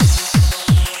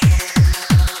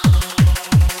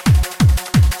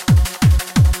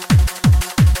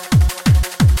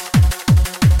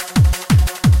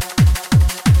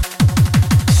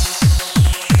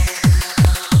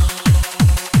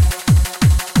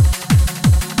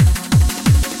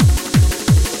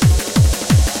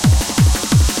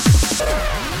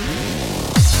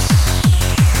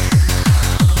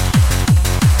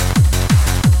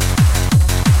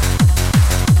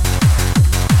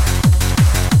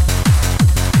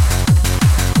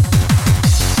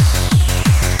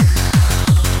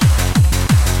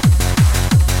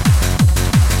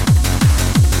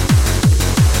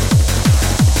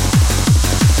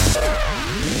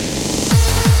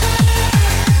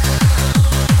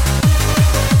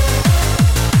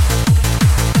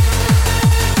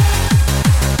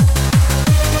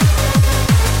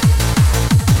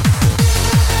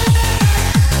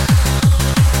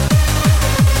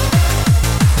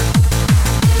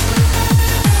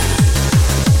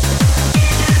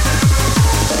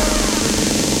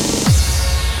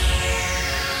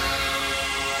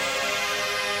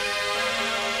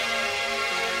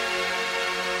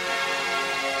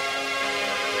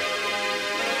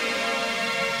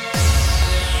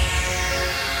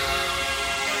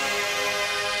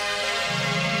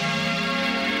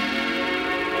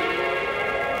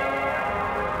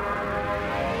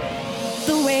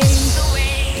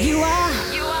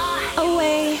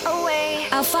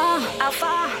how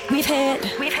far we've had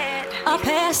our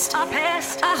past. I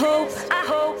hope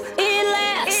it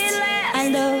lasts. I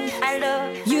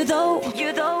love you though.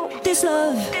 This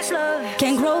love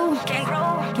can grow.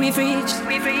 We've reached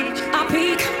our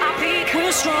peak.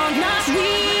 We're strong, not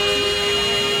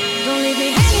weak. Don't leave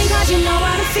me hanging 'cause you know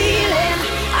what I'm feeling.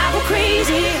 I go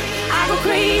crazy.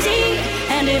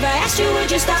 And if I asked you,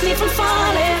 would you stop me from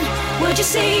falling? Would you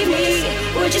save me?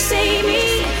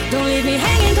 Don't leave me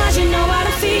hanging 'cause you know what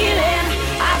I'm feeling.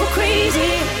 I go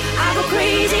crazy.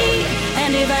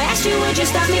 And if I asked you, would you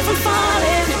stop me from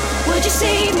falling? Would you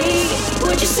save me?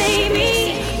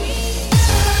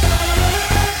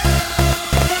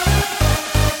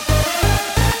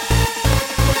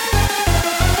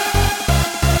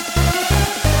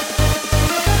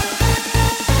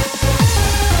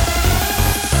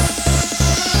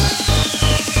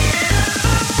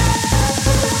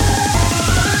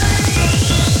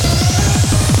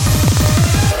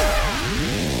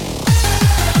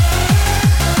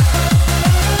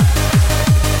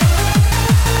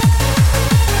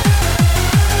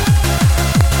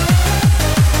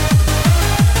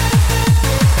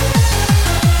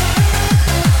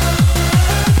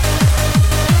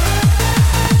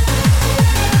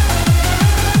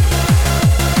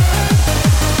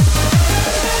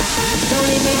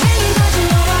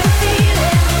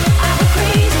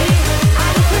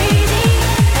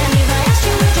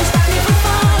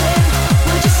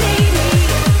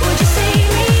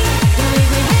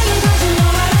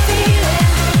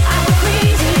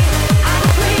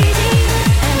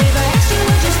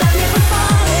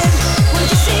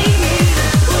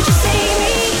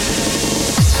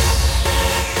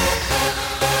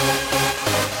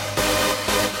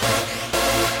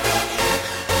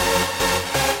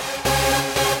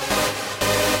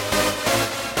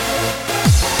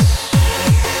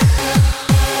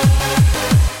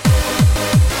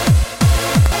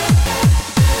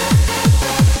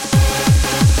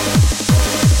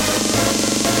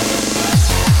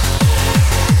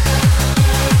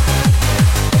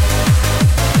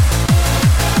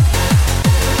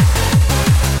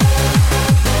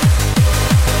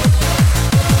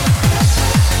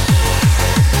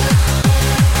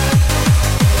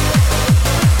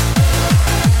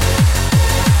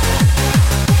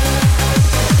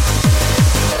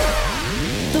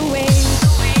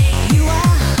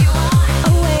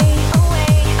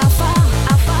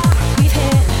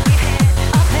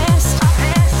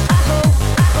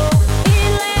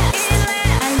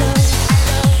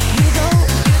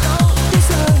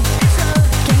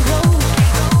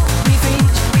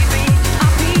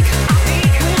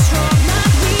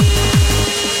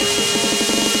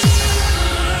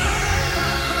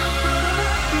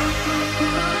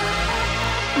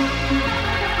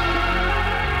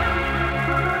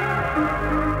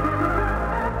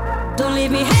 Don't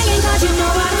leave me hanging 'cause you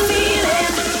know what I'm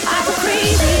feeling. I go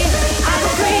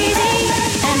crazy.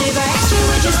 And if I asked you,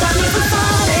 would you stop me from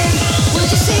falling? Would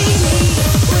you save me?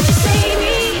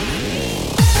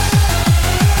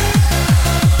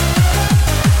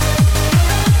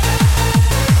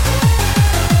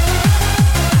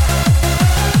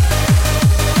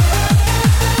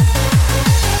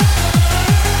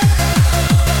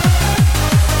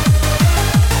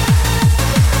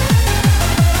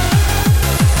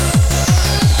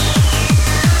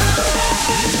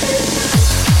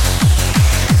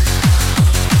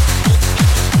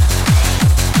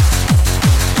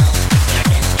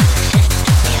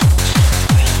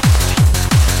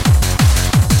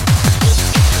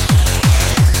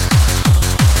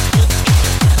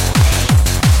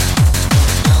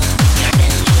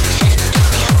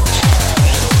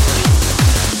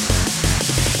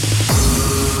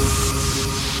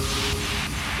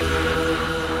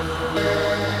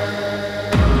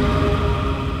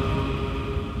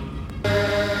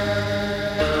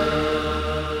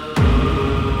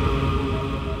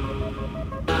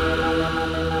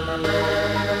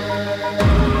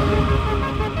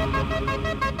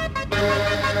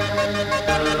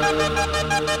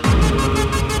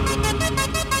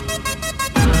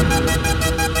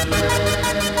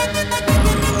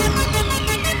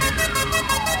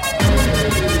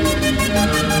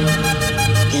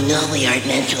 You know we aren't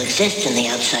meant to exist in the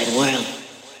outside world.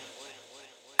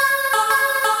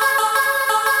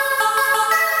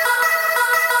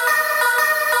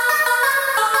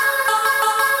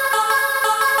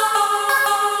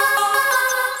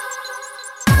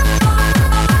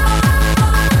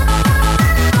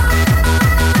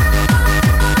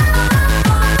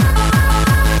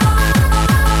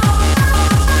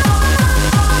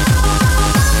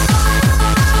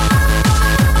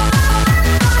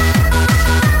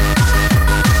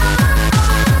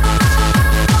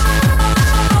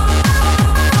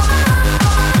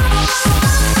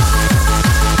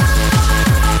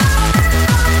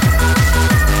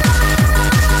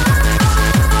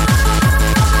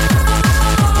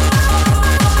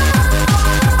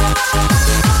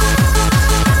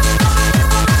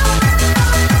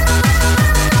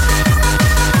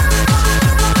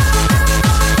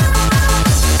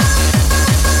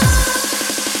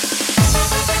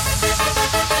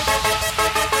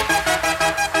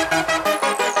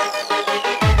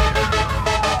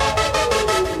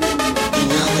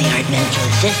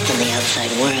 exist in the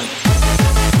outside world.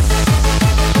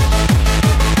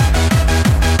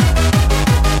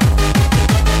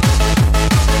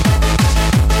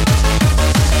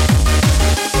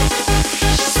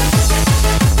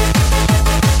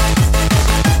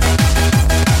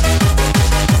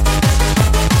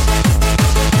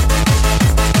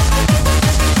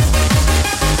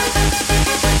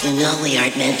 You know we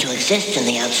aren't meant to exist in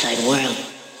the outside world.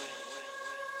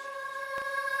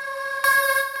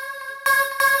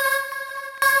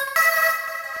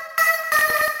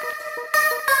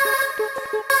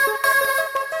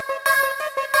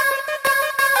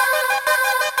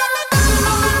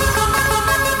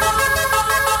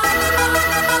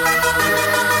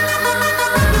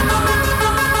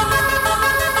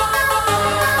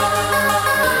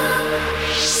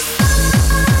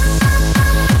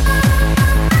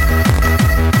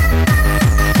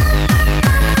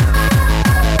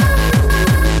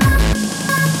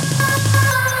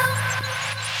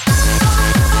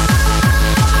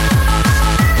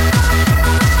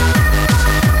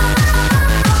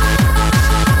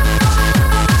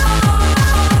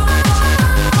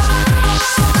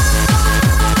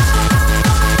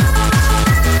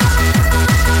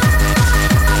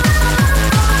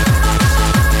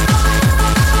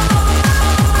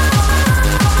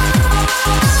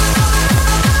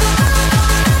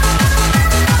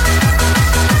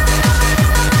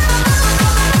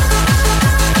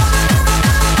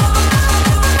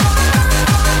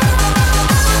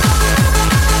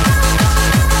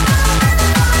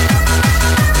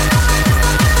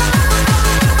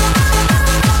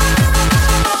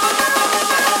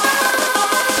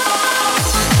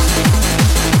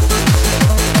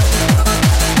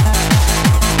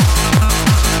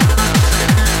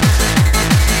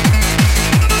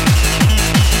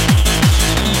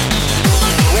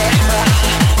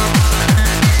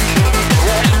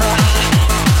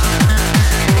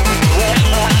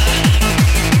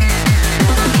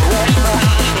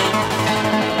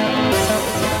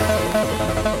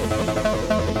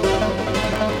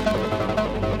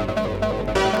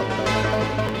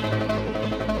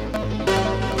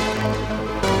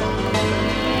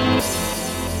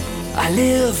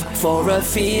 For a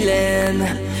feeling,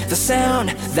 the sound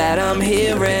that I'm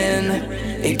hearing,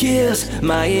 it gives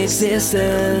my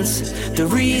existence the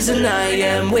reason I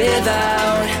am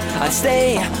without. I'd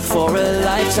stay for a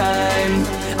lifetime,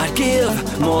 I'd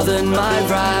give more than my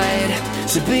right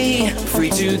to be free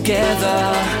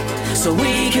together, so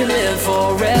we can live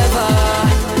forever,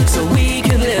 so we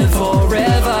can live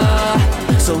forever,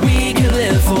 so we can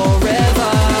live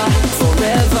forever,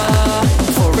 forever,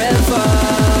 forever.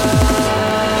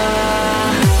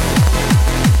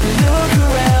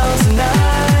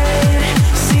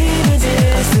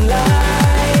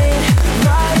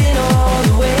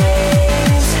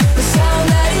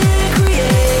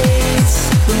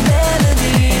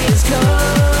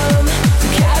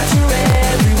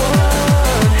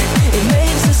 It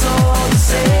makes us all the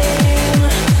same.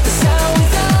 The sound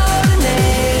without a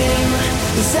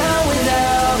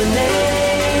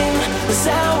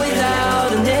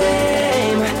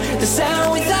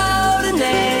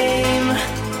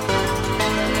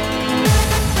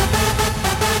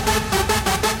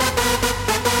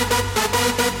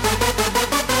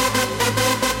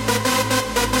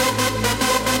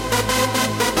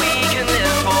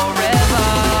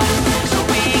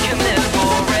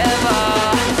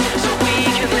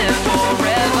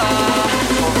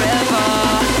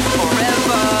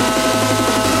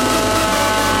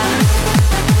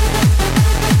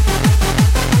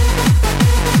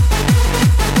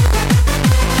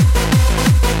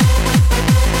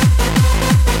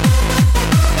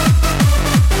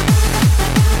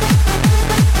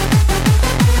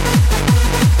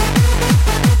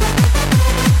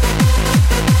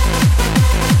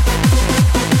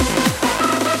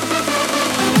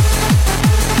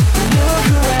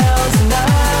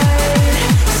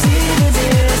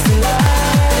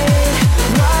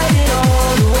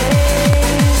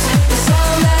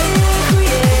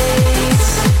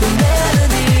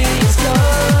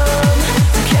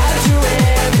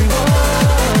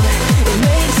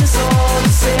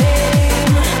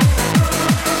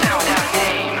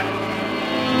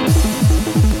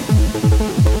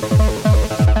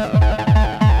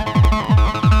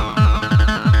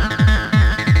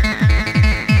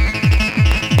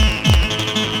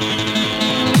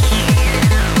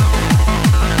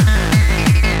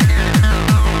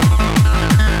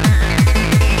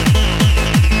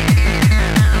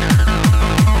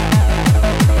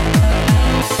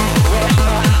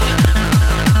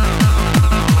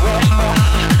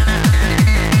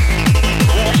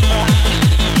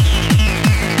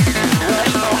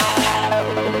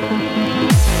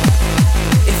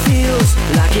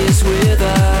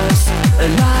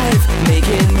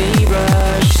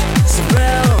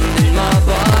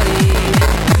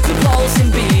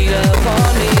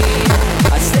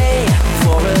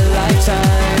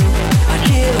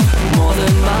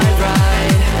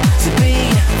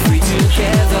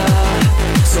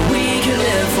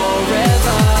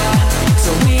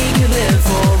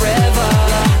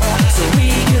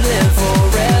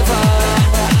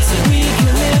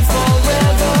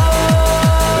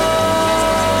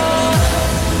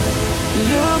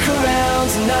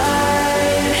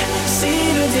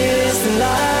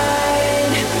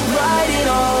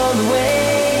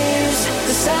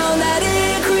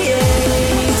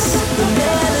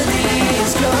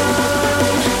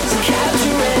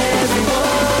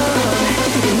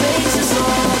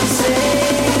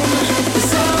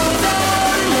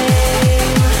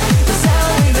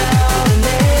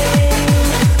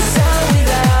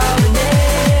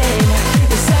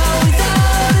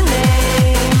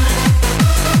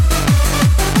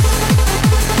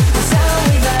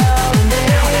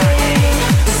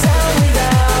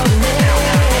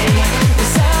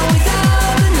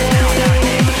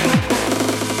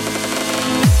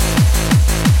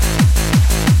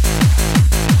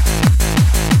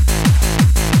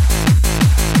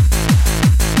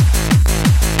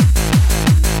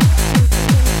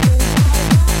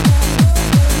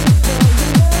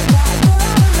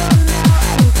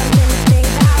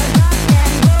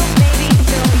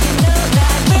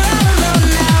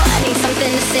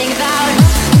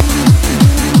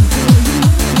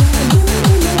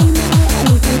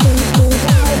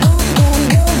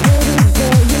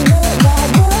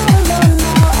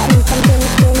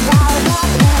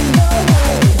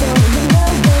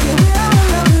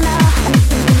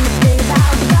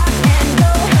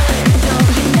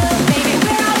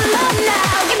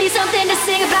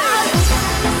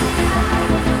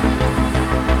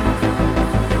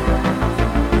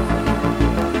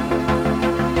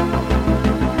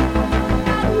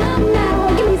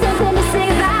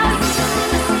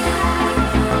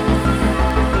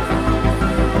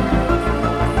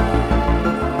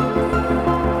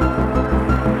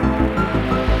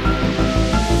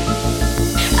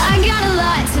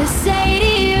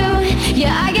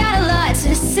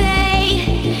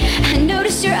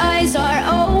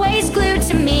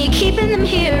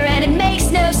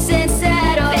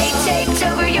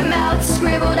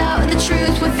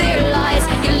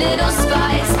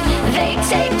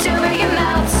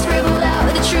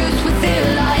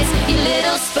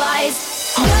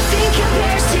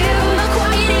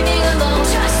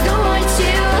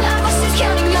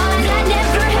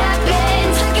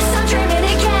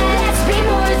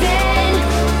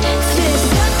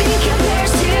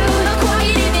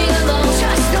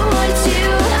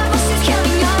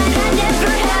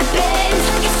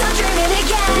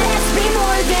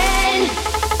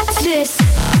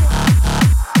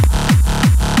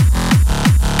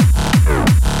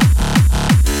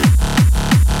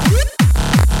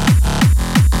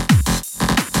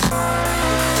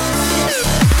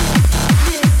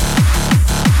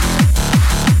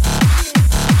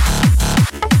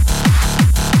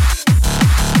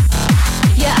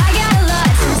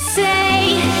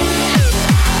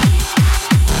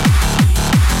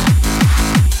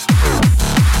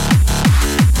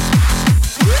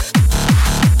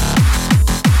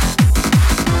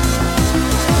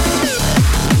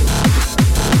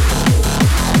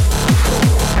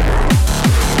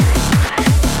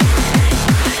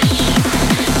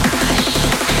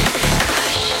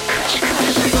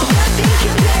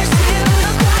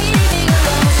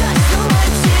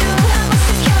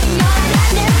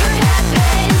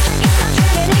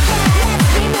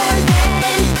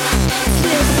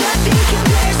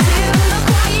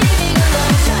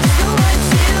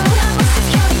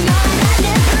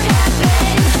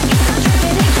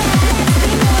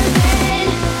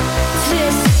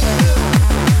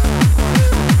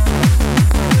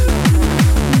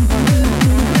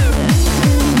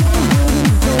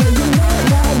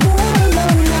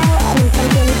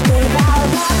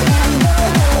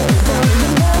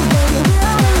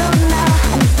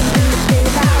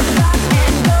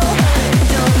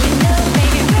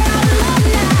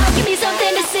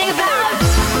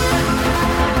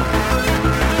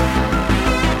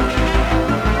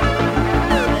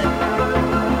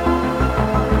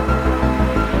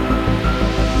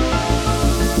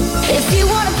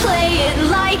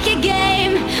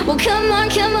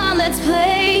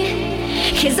play.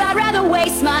 'Cause I'd rather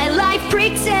waste my life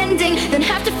pretending than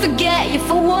have to forget you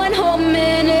for one whole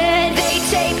minute. They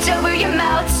taped over your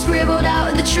mouth, scribbled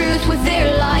out the truth with their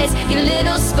lies, you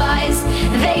little spies.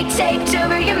 They taped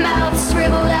over your mouth,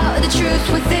 scribbled out the truth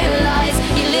with their lies,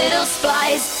 you little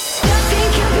spies. Nothing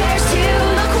compares to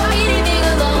the quiet evening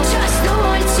alone, just the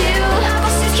one two I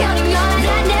was just counting on.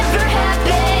 That never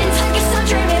happened, I guess I'm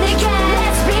dreaming again.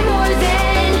 Let's be more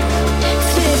than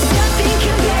this. Nothing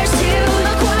compares to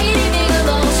the quiet evening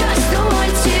alone, just the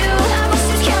one two I was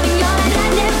just counting on.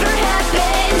 That never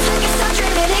happened, I guess I'm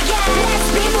dreaming again. Let's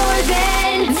be more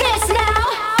than this now.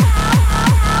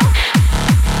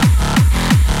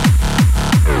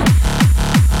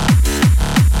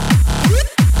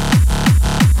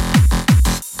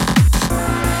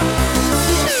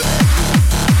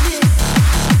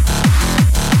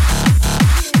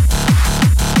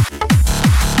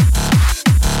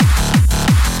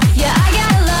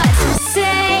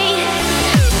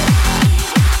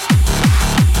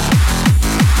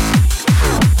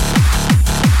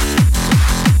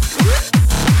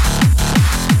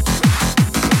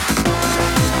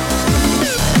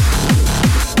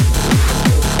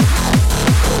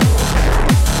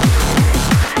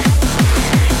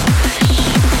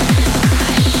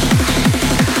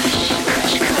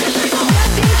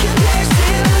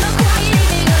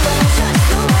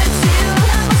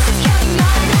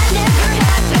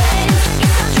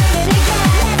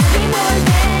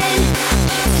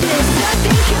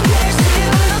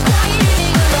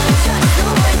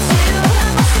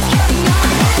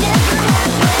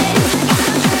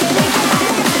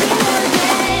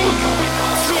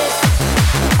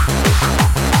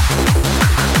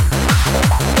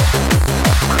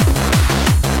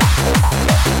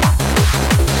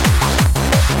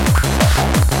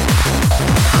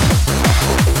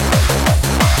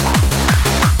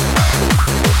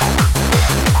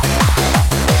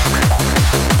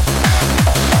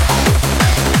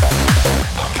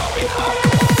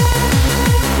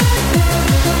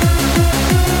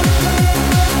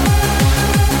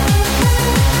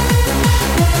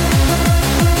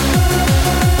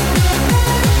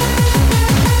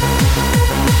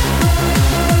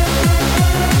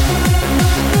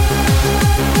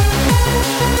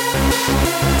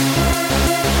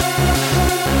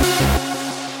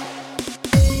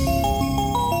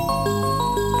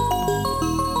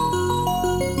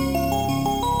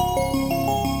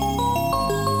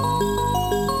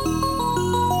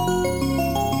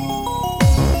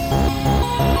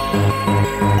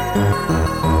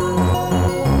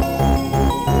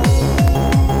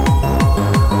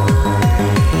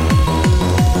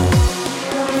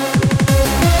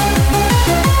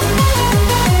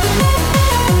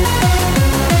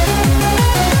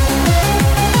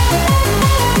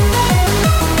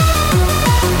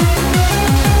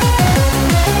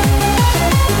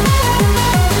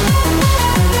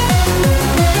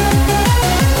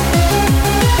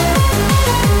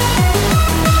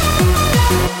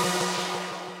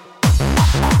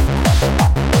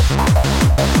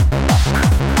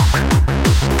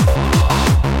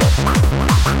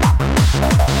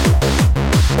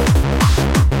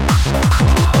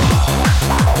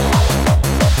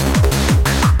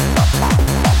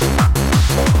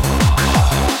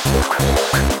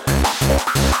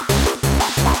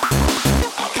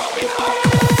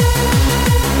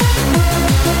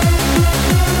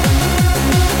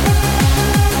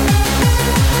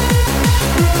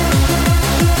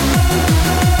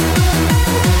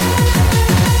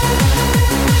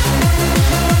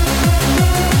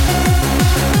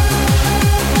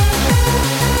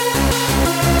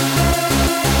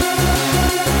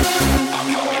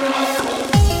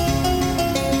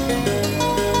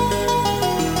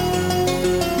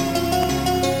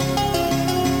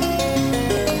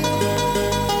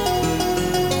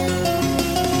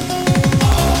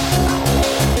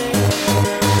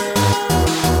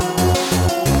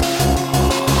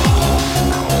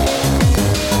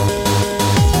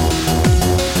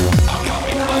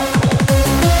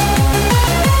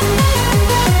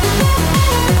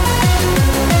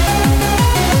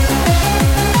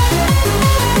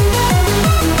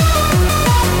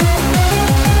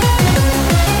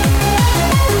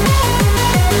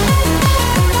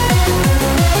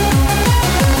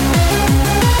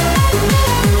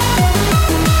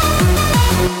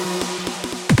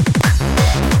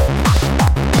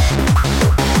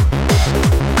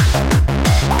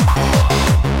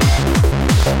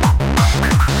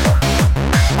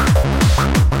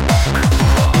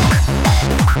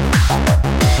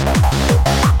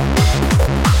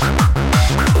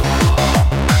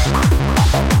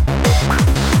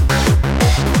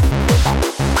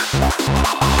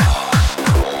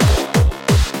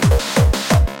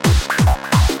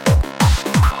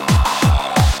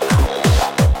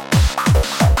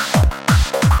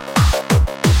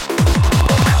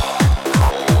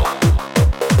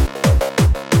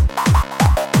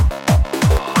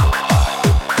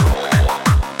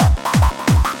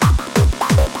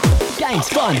 Games,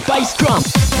 fun, bass, drum.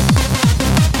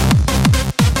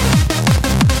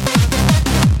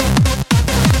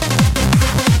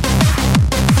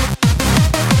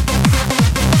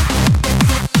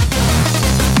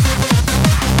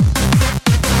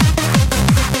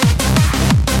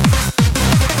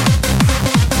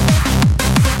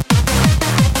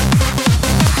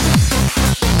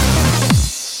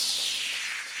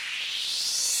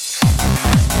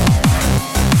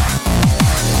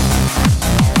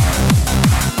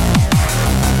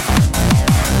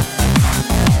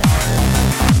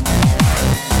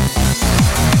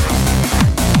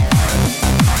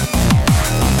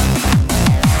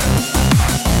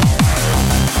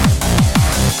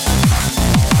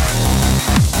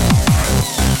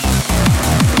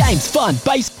 Fun,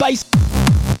 bass, bass.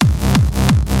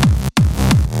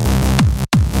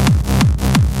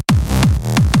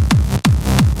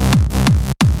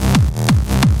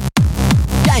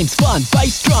 Games, fun,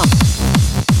 bass, drum.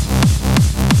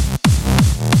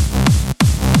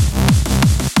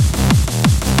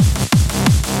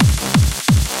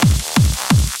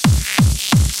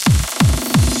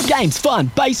 Games, fun,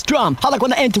 bass, drum. I like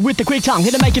when I enter with the great tongue. Here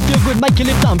to make you feel good, make you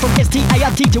live dumb. From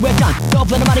S-T-A-R-T to we're done. Don't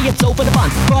play the money, it's all for the fun.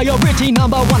 Priority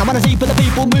number one, I wanna see for the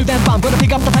people move and bump. Gonna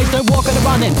pick up the pace, don't walk on the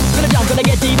running. Gonna jump, gonna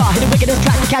get deeper. Hit the wickedest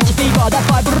track to catch a fever. That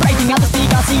vibrating out the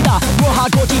speaker, see the raw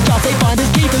hardcore teacher. They find us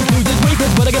keepers, losers,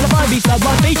 weepers. But I get the find B-side,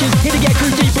 one features. Here to get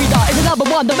crew deep breather. It's the number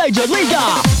one, the major leaguer.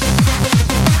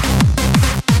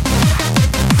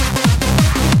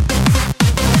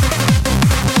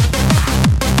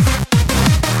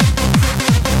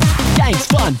 Games,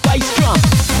 fun, bass, drum.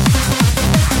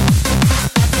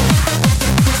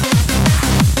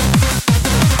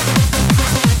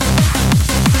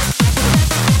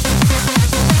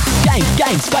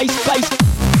 Games, bass, bass.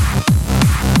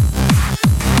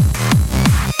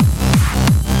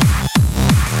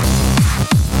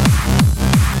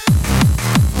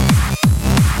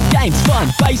 Games,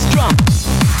 fun, bass, drum.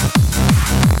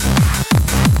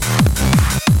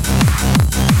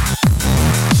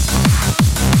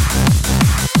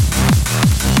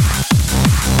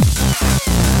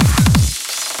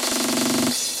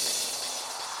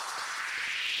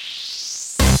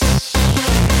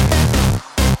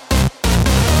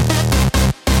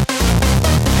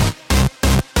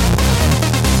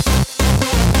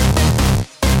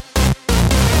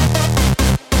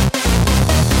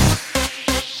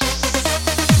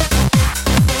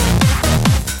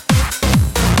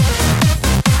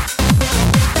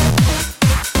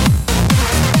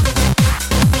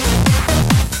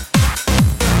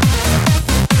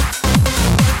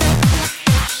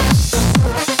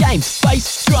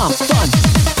 Bass, drum, fun.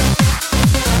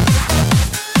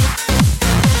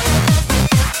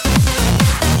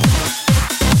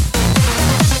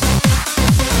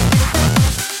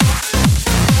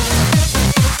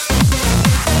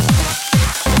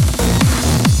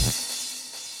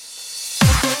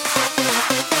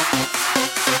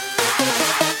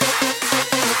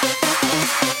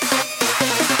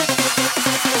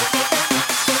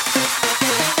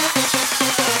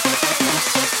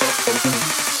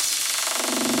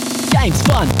 Games,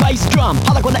 fun, bass, drum.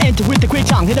 I like when I enter with the great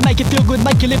tongue. Here to make you feel good,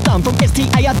 make you live dumb. From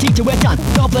S-T-A-R-T to we're done.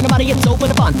 Don't play the money, it's all for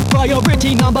the fun.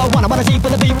 Priority number one, I wanna see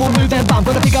for the people move and bump.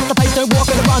 Gonna pick up the pace, don't walk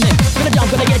on the running. Gonna jump,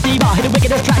 gonna get deeper. Hit the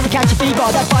wickedest track to catch a fever.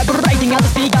 That vibrating out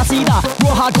the speaker, see the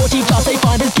raw hardcore teacher. They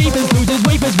find us keepers, losers,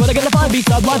 weepers. But I gotta find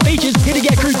B-side, one features. Here to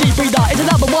get crew deep breather. It's the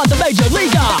number one, the major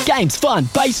leaguer. Games, fun,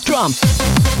 bass, drum.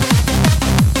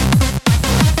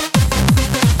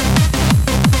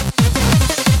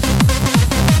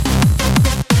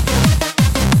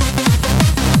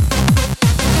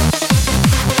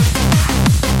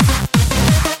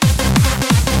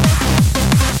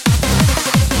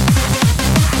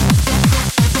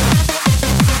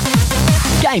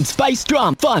 Games, bass,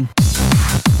 drum, fun.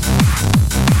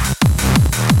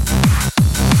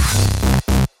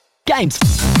 Games.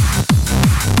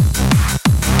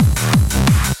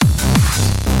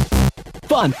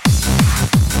 Fun.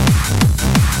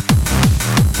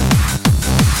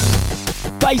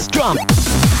 Bass, drum.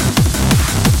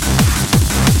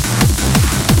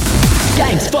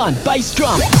 Games, fun, bass,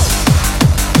 drum.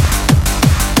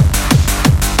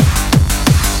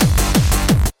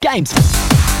 Games.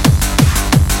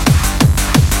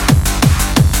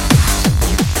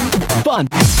 Fun.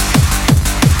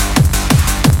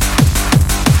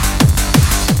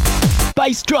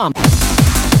 Bass, drum.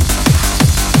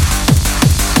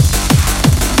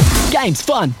 Games,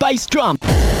 fun, bass, drum.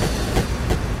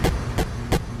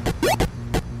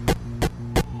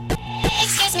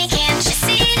 Excuse me, can't you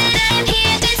see that I'm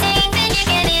here to sing? Then you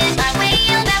get in my way,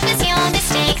 oh that was your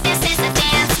mistake. This is a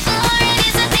dance floor.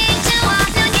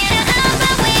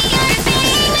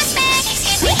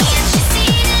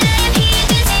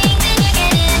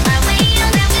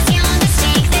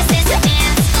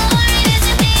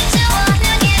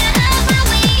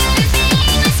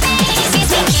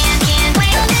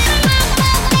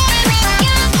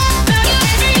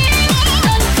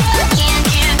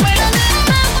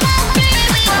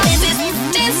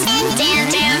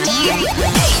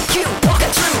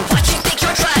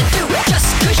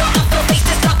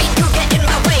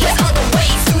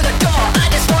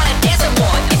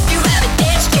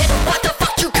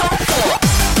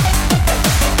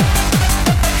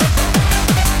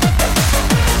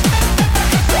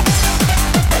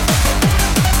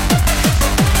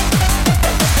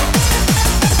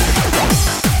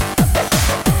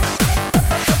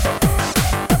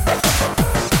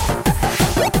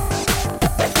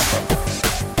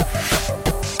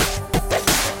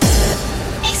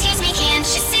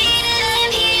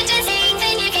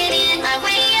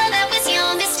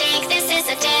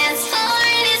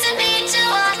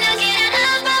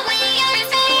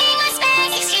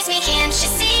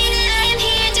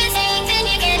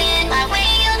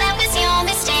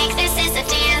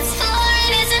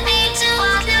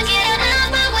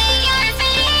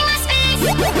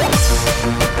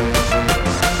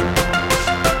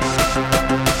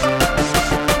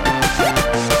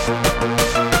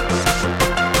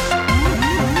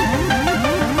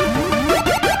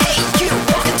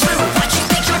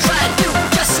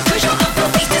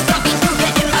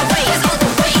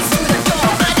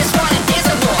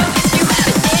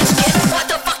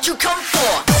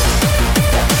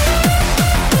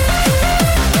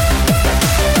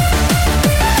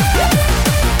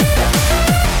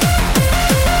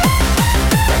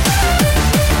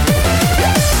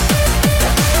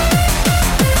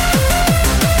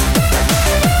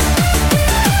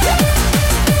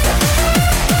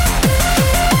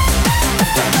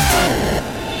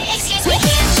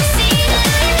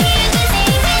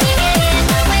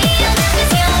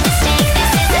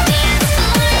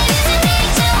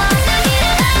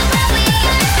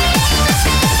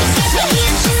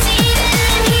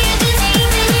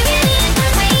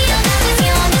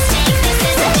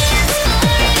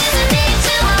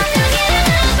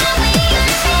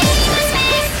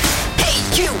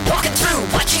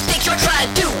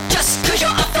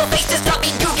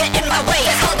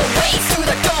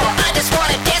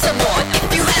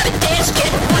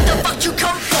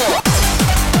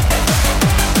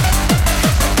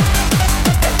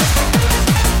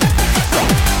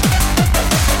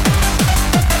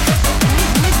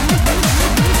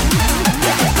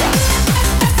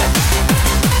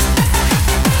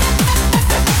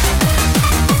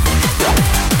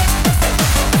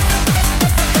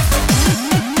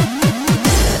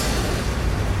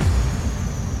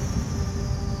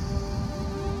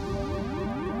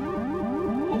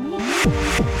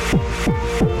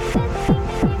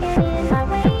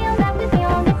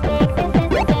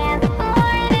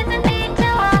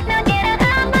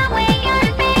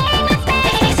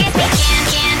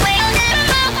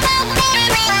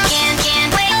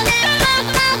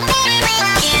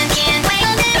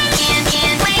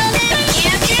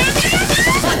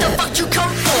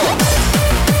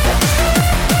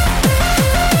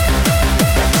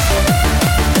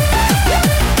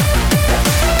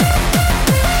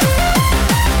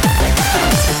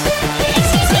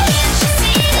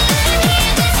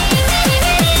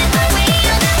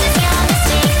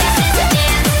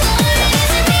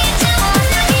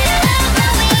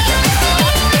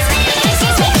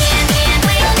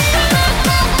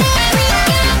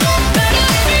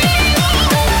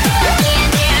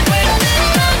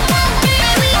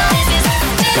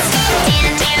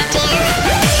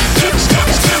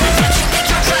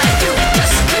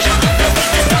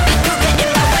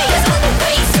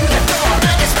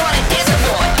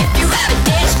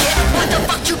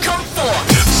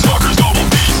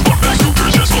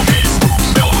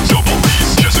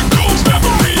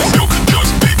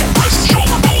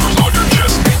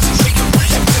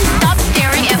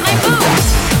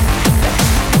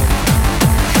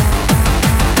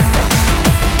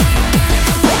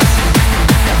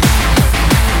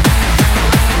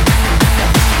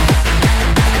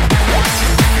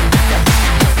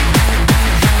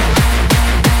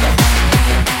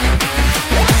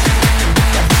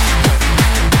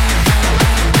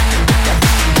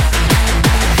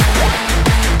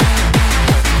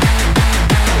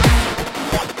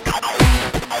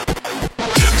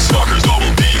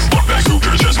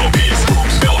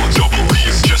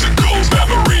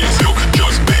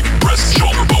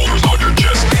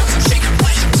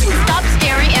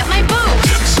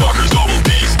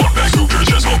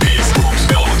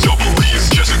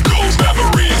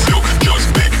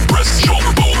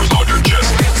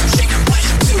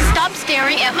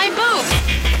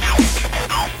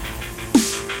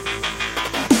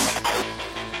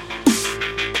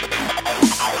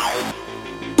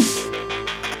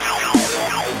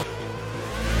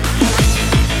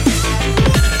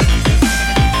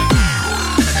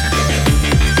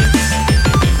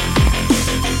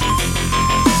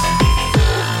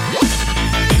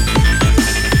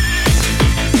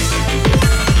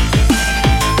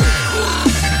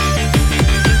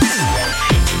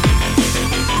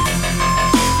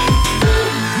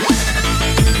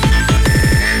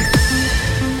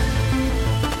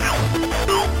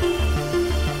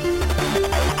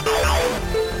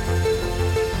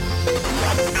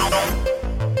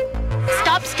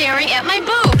 staring at my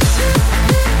boobs.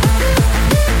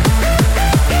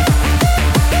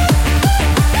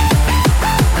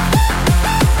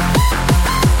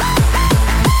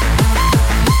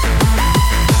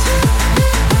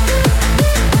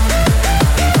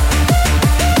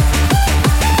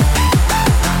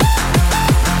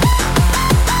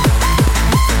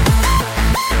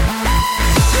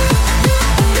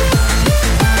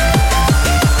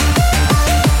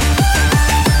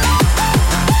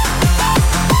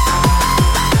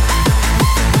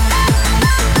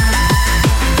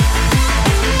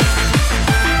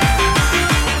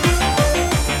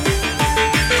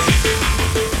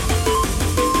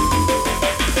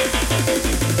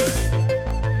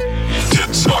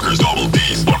 Stalkers, double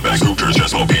D's, one bag hookers,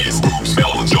 just OPs. Boobs,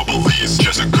 melons, jubilees,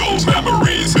 Jessicas,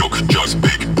 memories. Milk, jugs,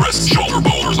 big breasts, shoulder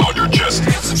boulders on your chest.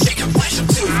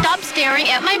 Stop staring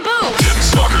at my boobs.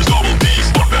 Stalkers, double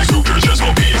D's, one bag hookers, just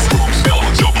OPs. Boobs,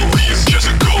 melons, jubilees,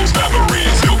 Jessicas,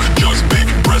 memories. Milk, jugs, big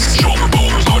breasts, shoulder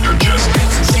boulders on your chest.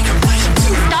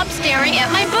 Stop staring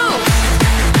at my boobs.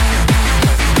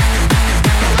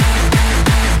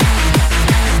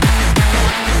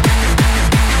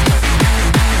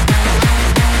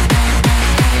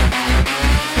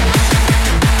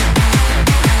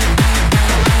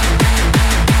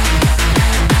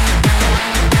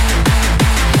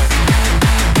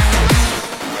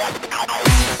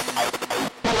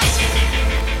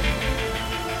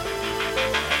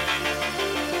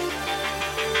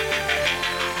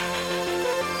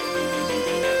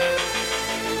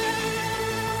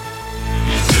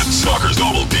 Stalkers,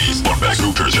 double D's, one bag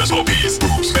hookers, just OPs.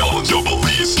 Boobs, melons,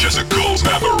 jubilees, Jessicas,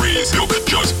 memories. Milk,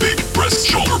 jugs, big breasts,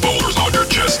 shoulder boulders on your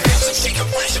chest.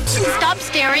 Stop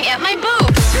staring at my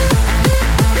boobs.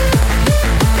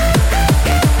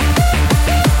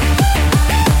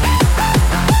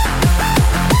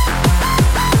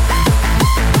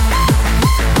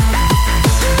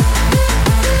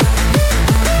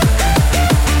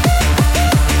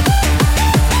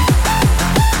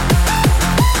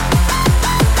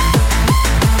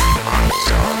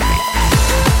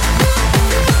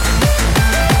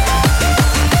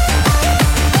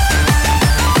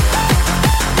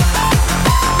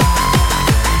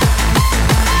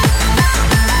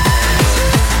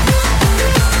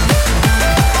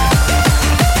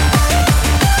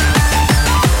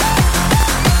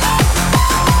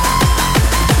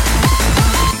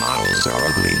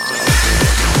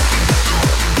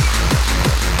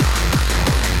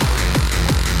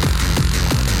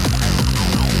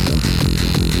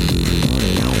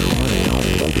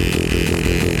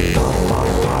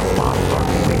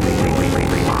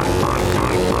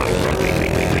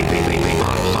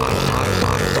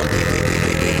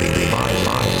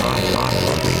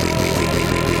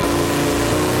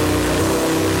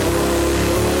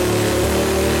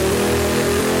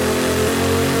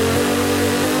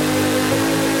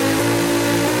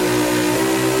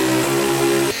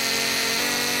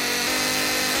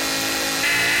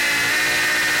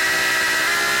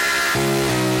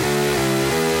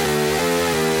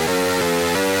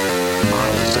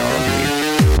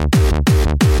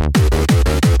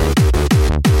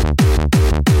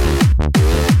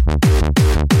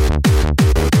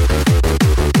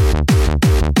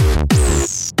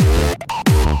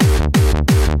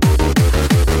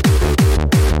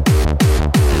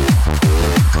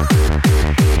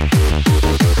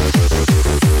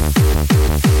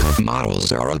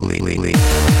 Models are ugly.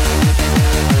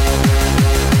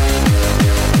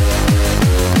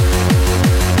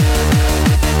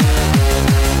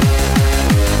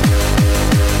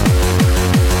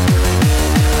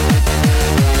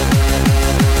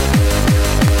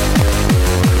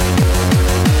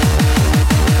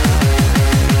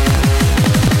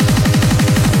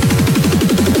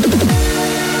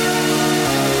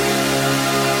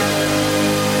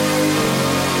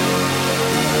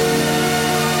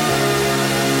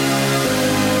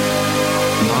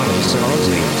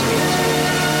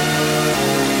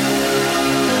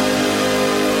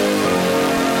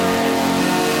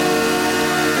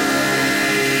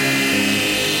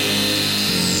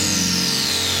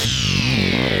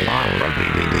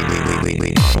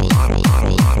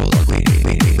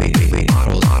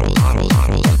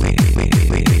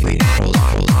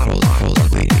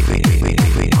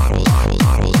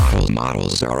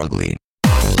 Models are ugly.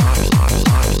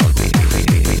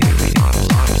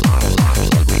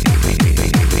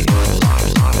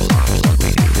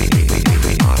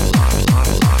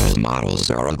 Models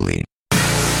are ugly.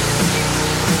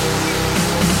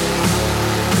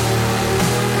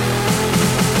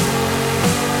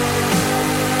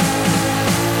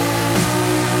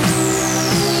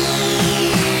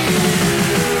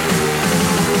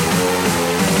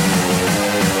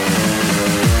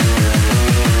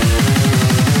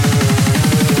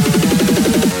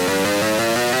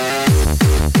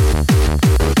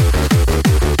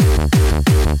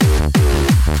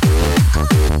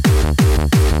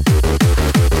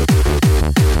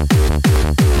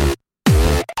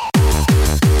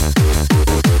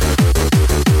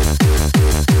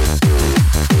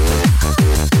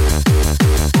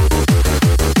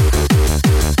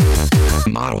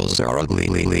 Models are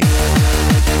ugly.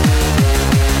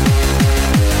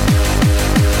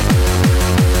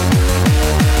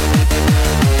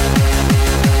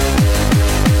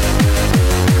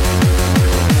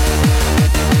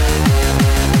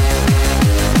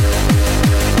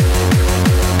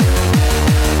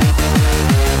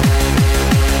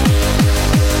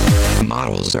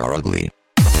 Models are ugly.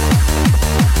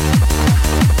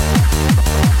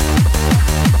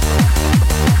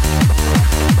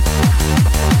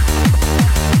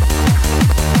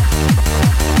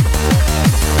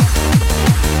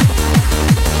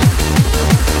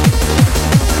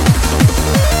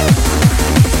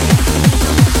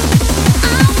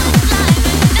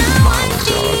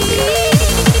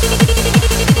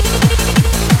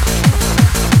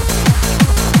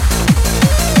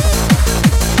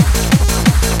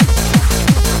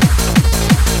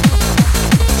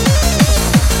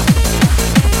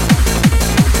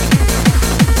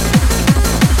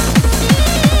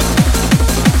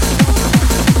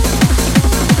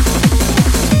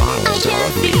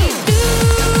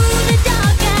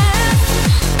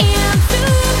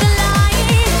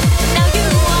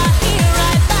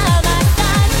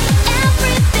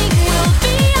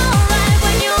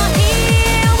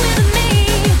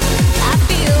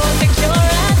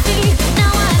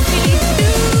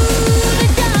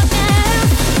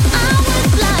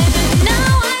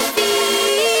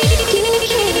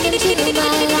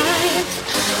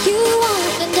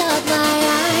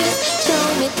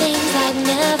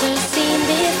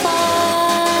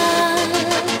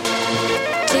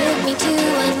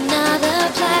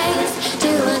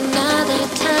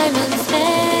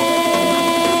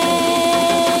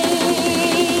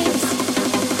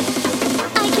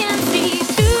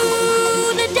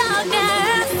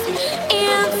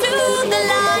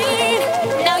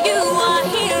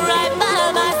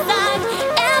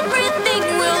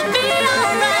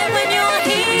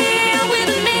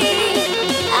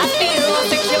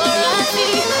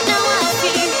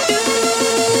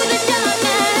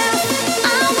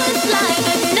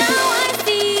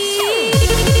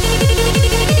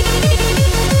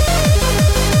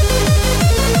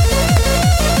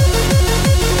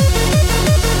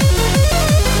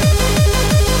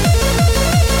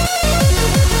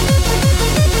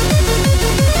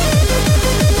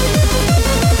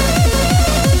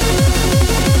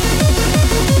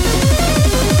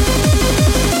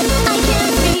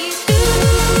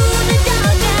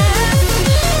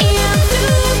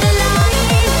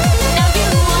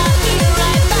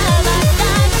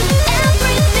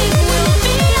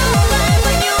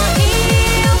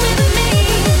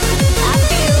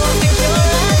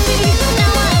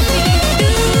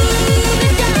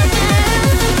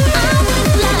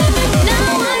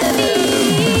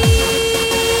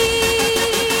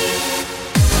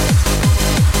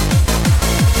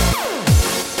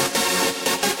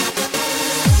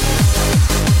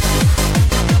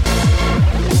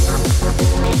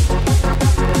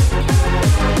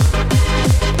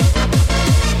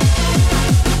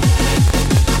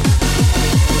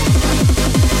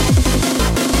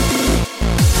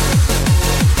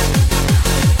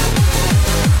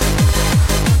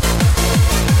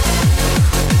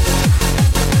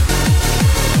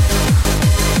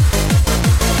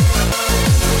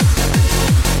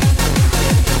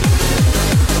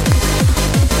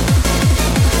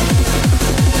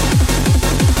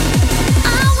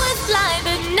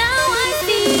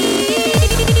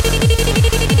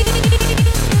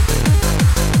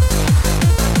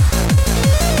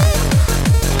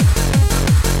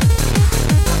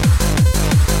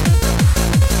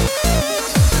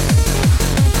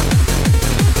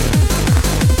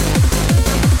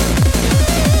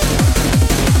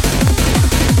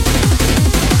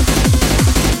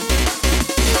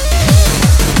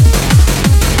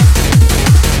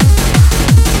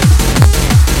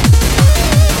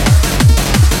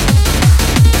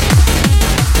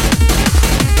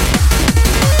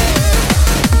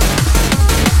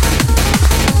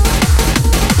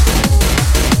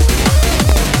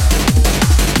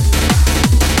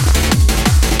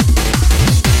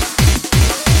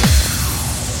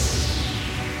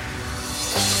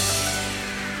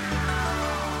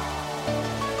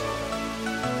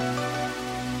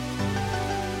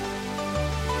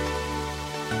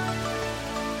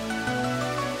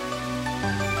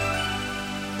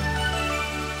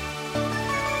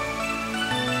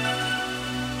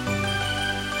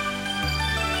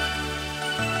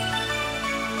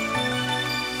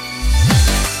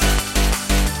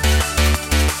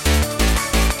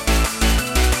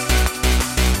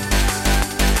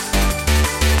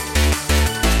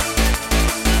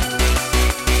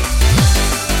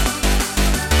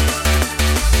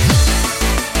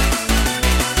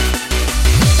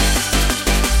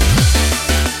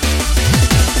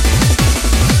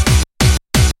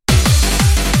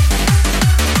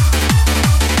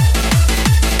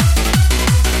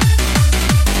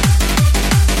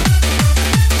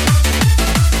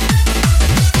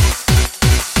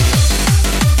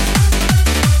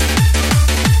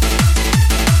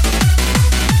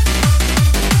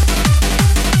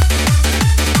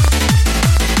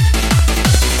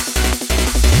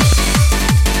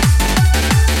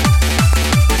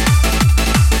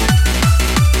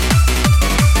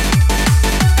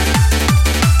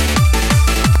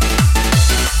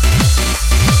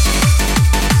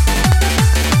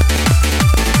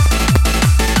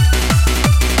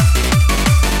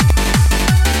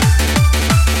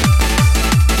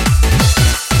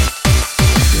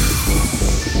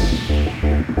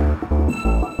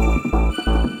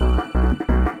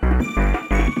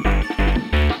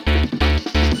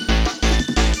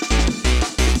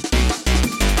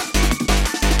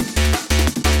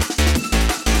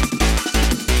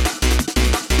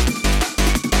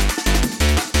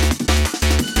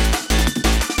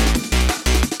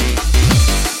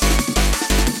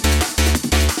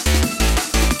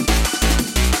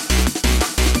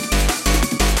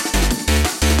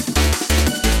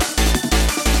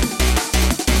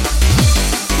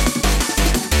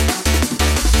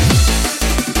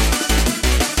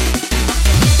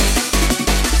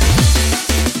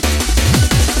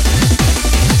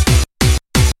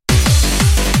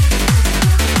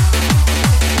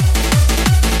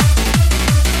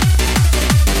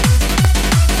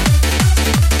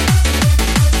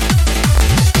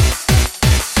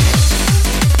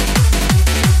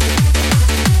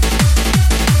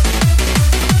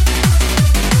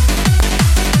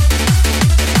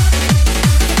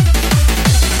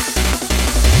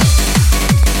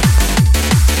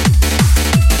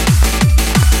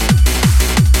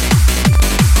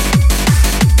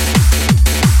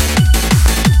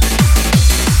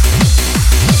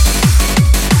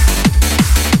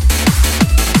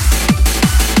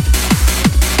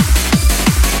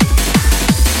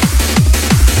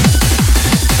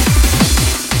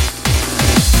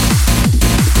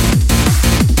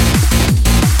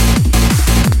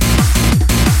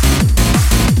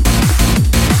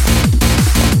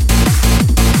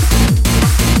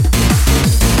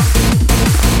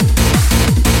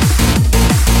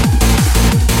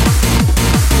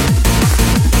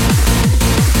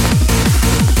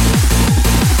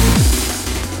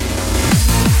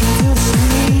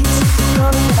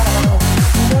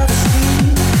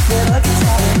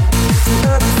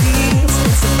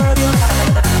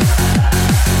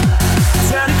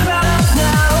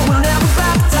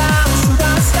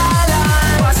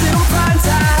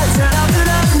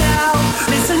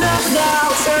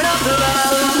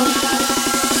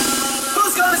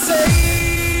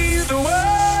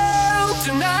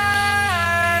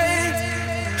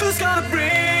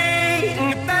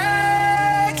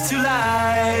 to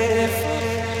life.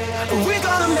 We're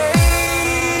gonna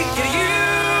make it,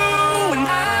 you and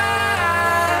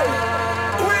I.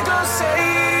 We're gonna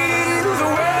save the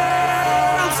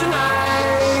world tonight.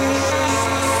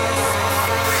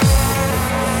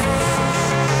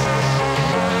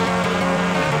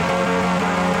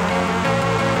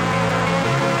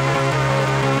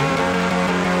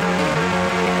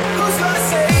 Who's gonna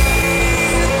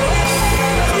save?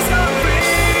 Who's gonna bring?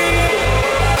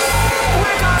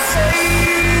 We're gonna save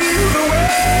the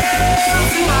world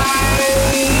tonight.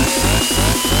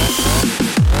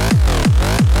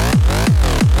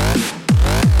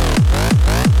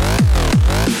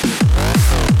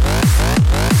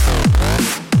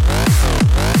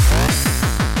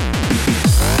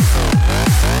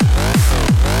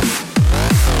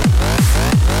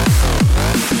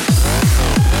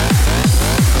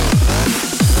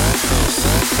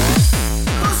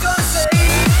 Who's gonna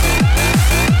save?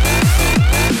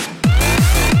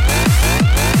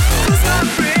 Who's gonna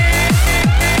bring?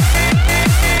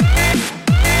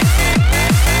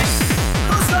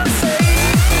 Who's gonna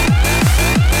save?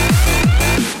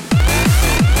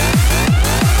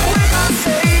 We're gonna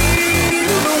save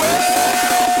the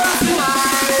world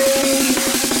tonight.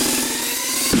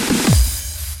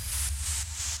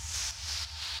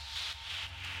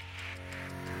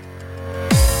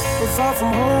 We're far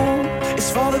from home, it's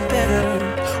for the better.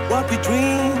 What we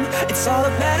dream, it's all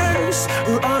that matters.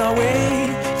 We're on our way,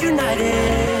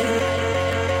 united.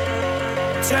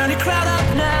 Turn the crowd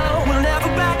up now, we'll never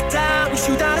back down.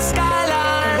 Shoot down the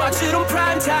skyline, watch it on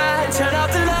prime time. Turn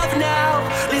up the love now,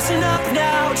 listen up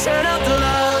now, turn up the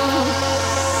love.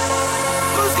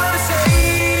 Who's gonna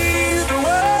save the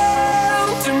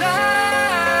world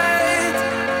tonight?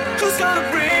 Who's gonna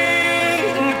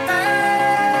bring it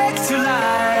back to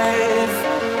life?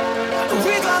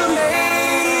 We're gonna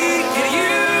make it,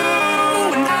 you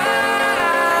and I.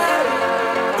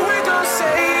 We're gonna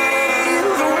save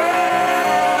the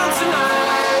world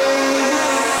tonight.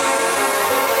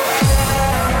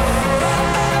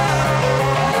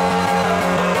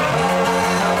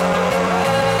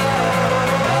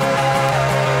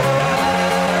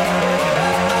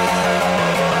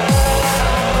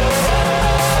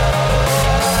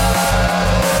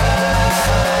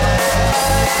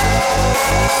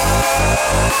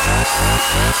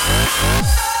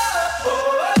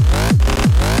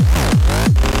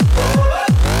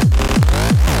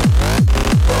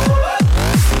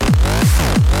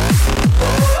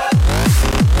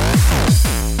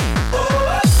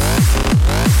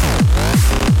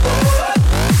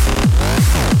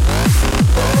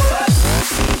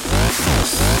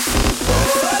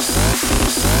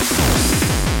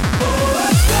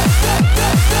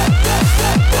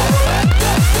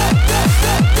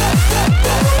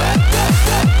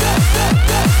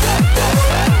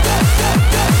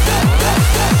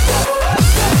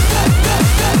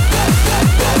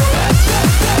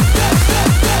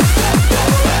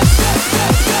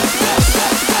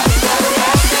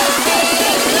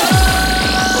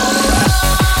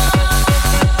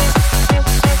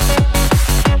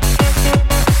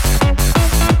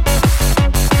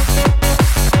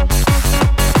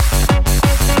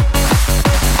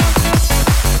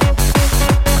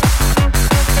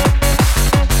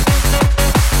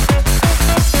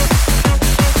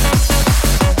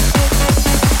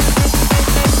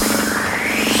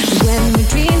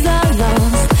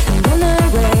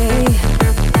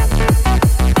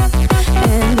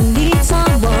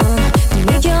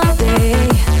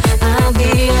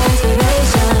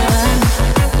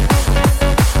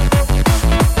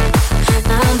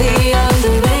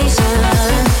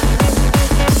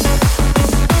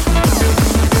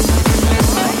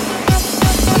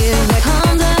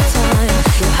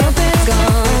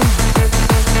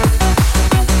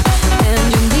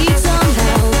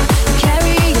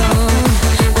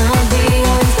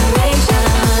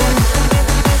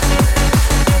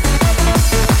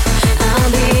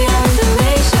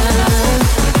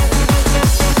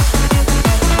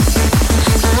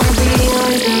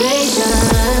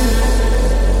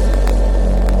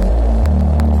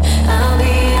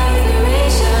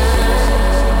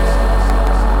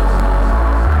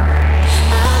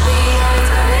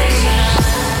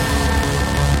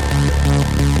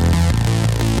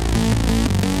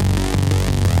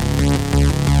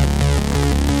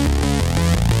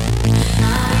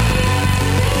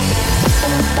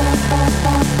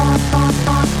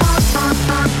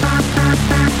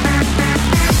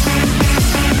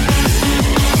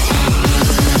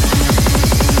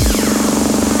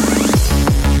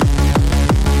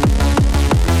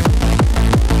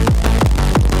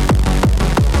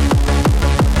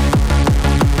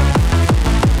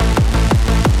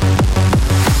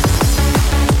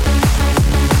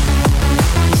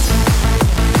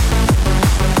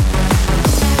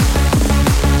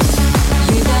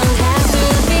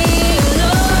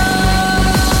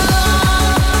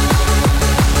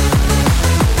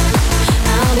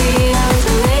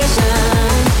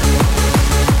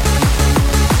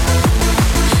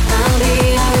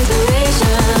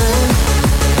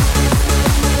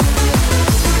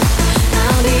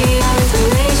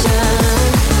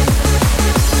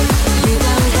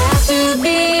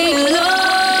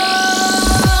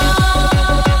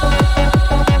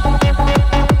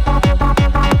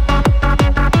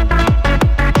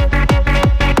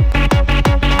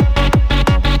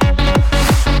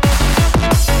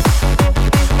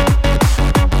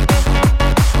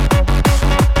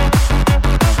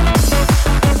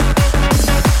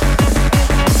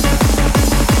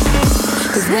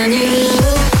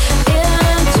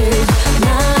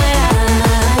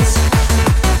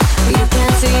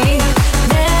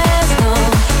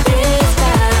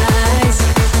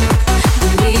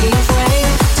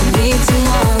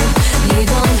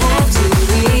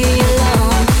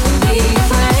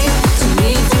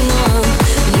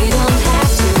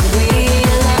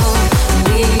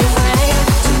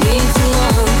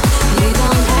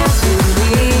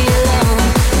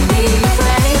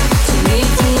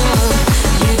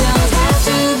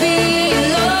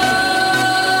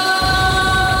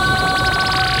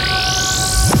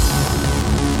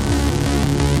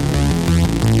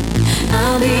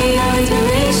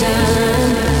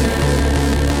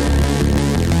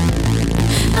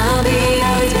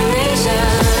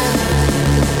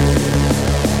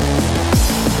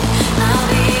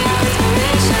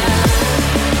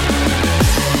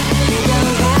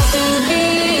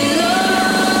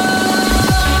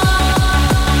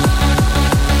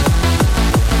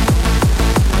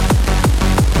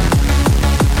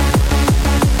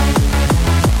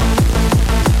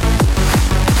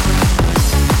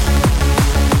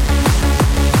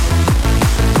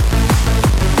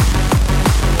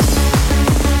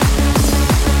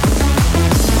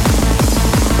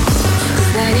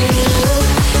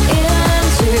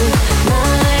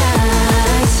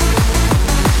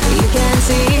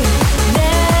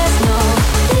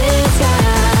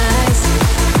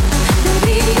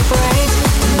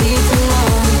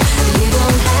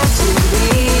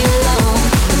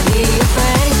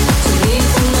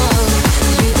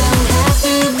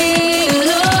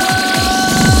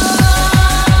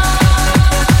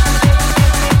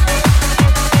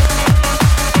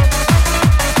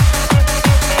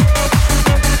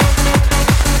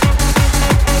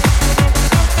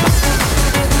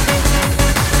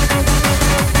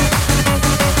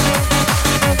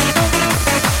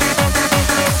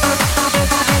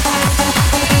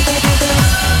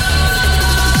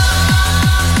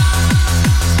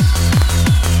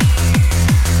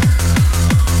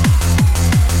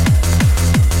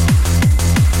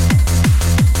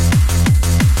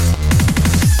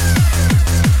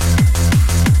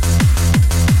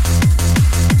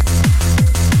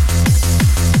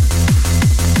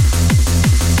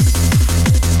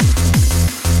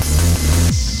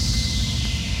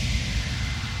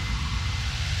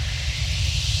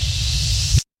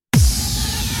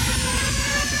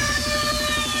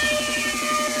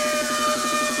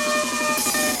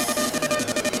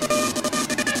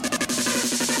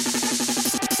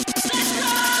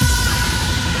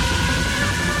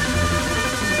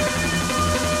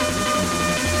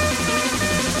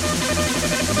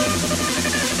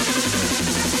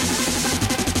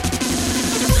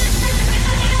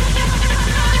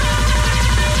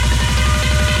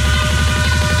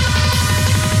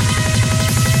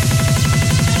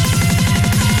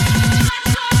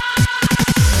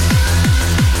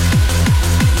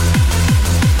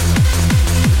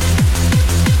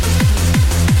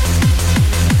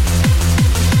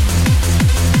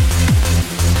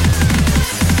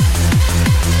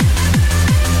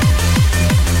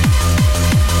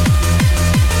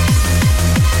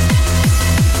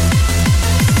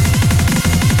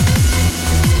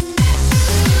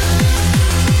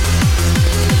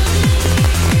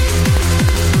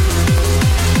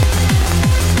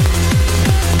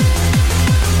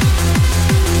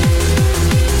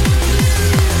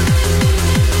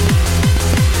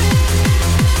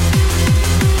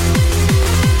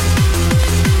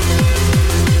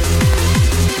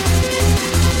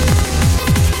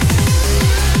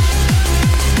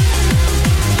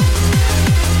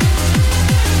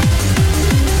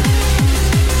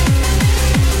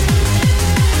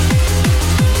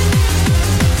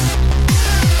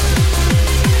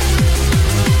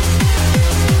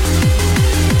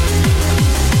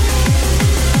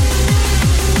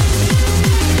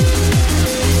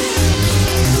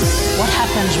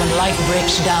 life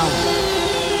breaks down,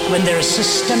 when there is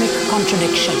systemic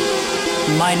contradiction.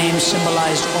 My name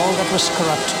symbolized all that was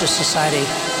corrupt to society.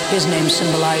 His name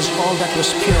symbolized all that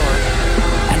was pure.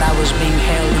 And I was being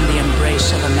held in the embrace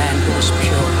of a man who was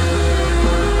pure.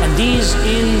 And these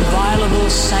inviolable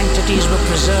sanctities were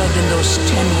preserved in those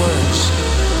 10 words.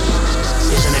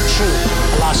 Isn't it true?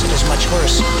 Alas, it is much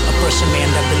worse. A person may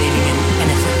end up believing in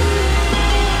anything.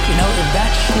 You know, if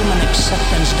that human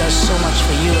acceptance does so much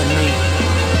for you and me,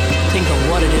 think of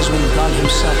what it is when God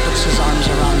himself puts his arms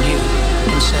around you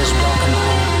and says, welcome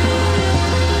home.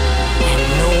 And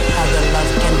no other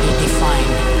love can be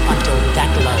defined until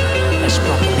that love has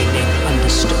properly been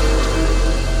understood.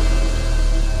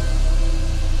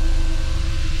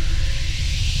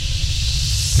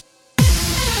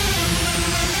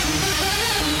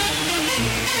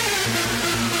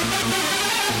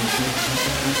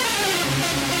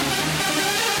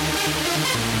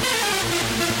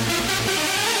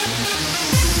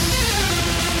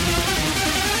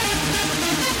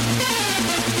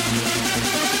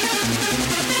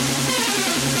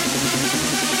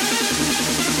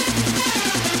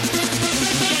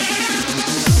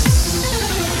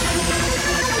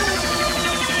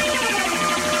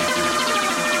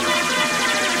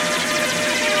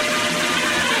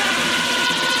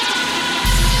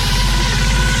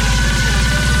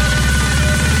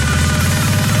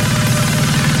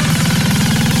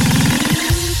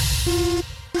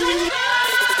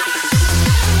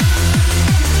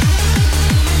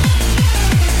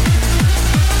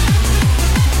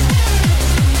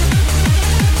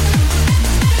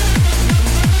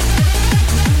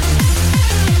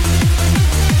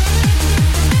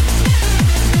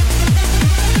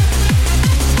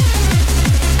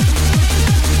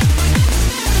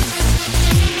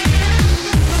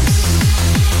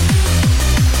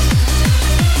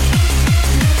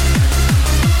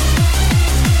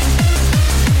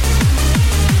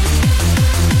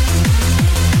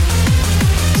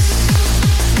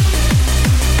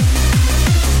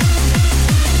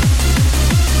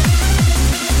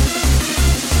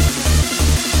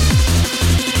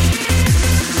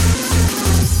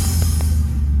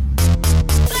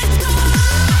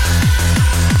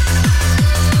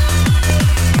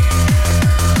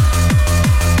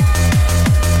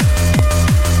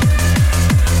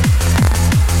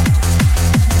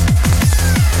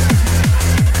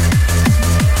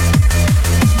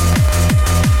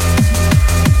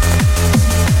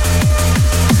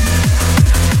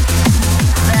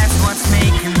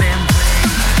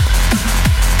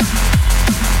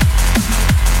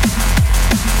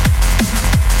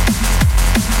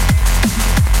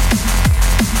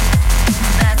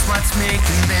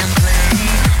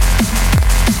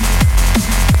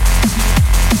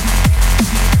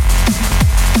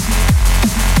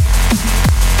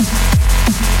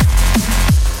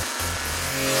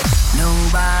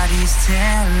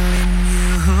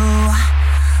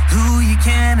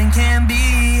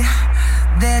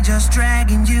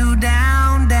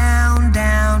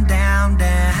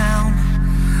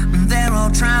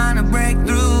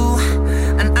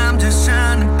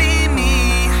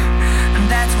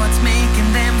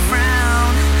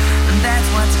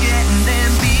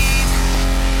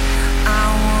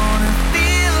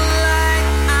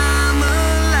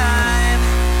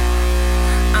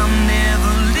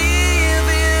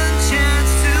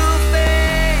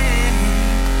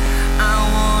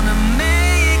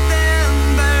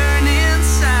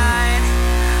 Inside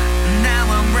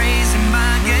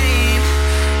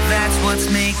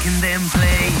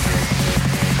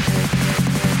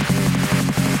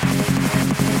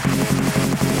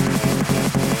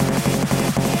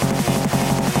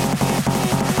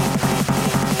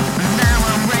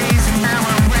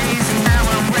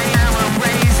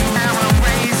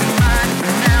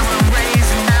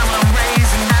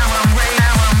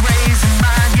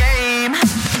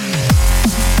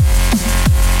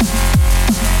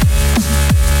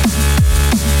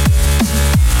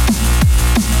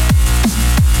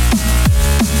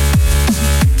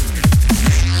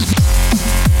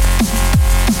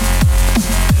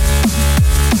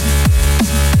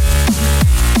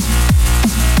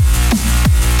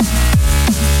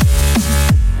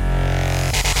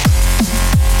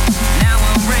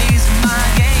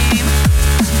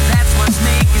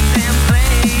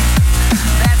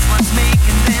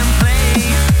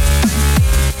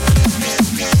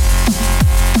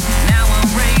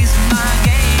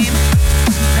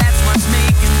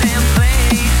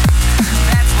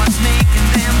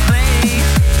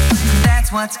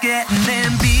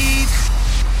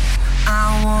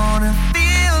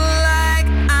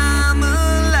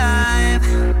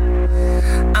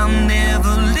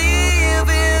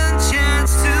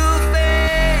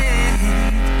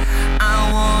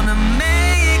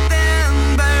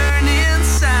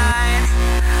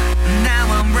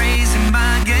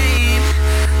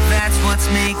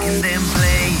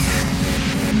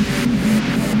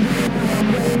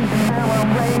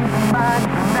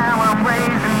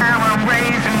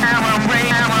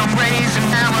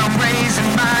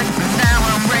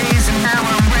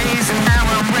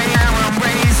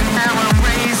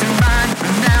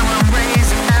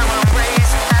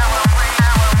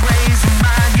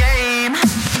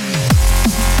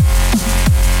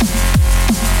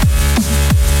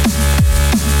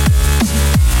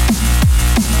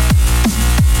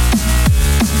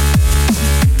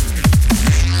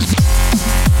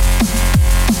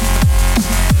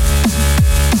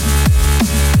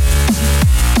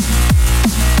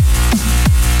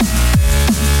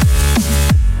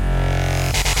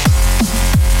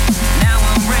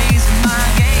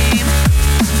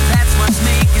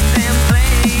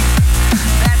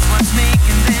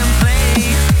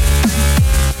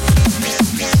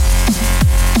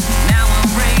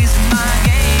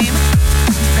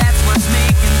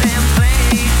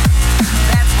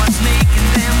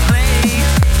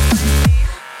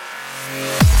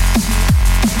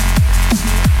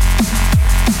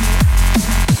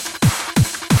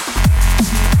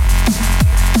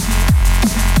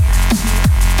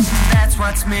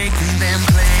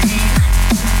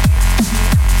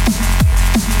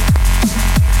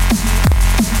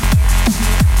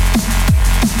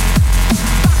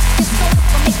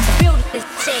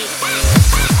building shake.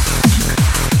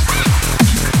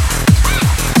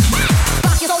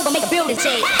 Rock your soul, make a building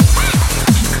shake.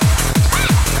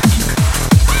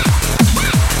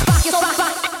 Rock your soul, rock,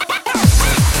 rock.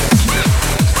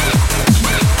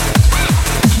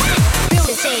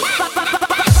 Building shake. Rock, rock, rock,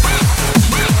 rock.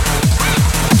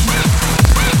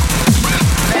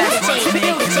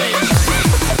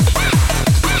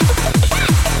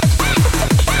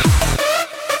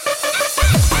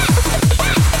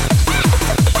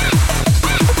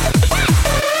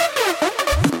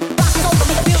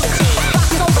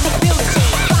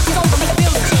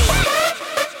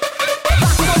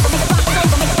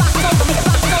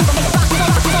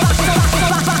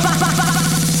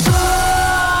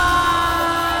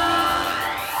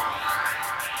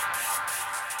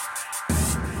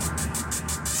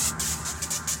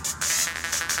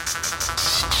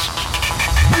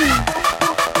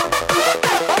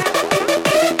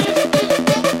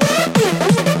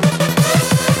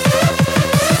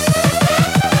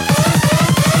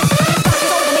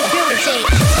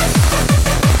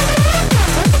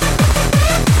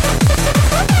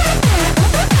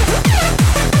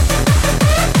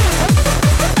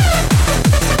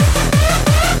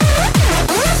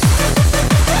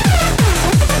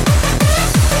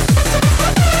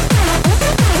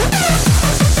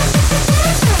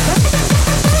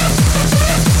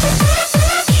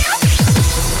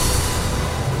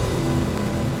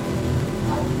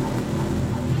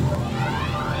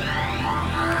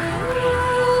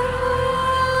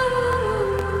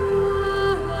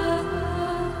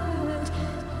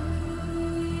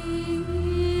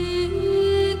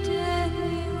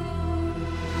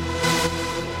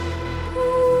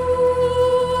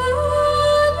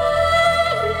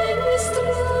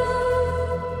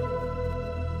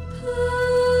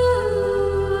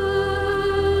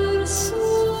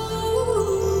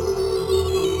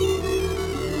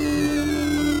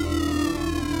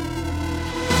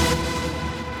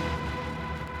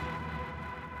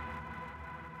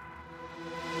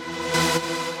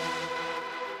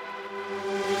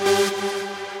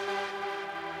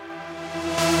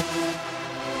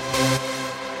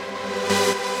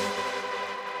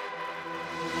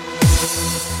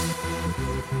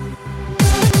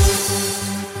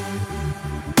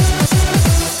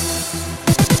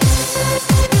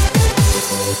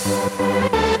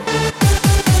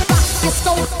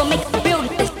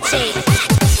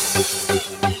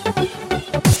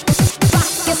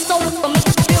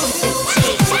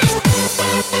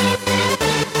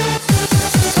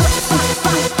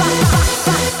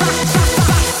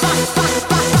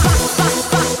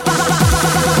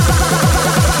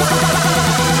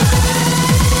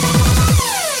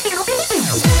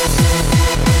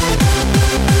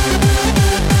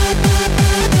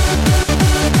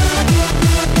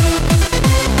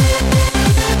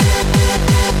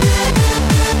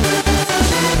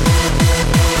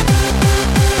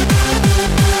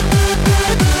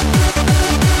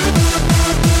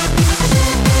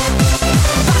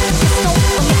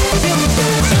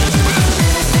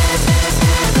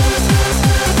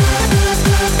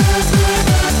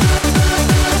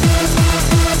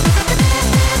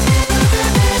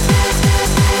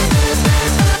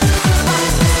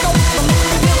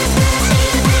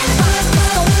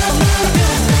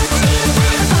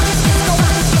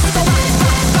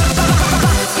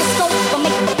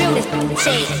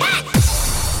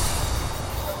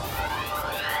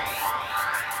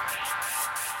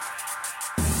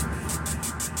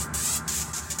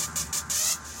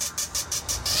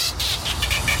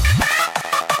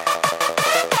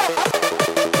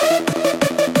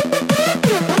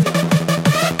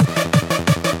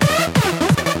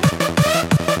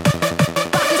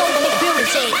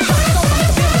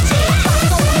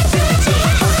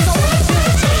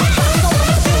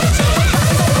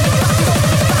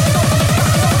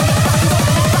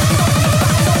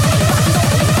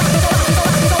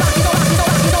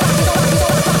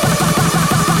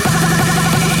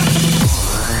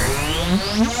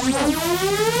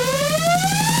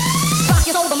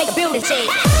 Building shake, building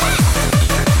shake.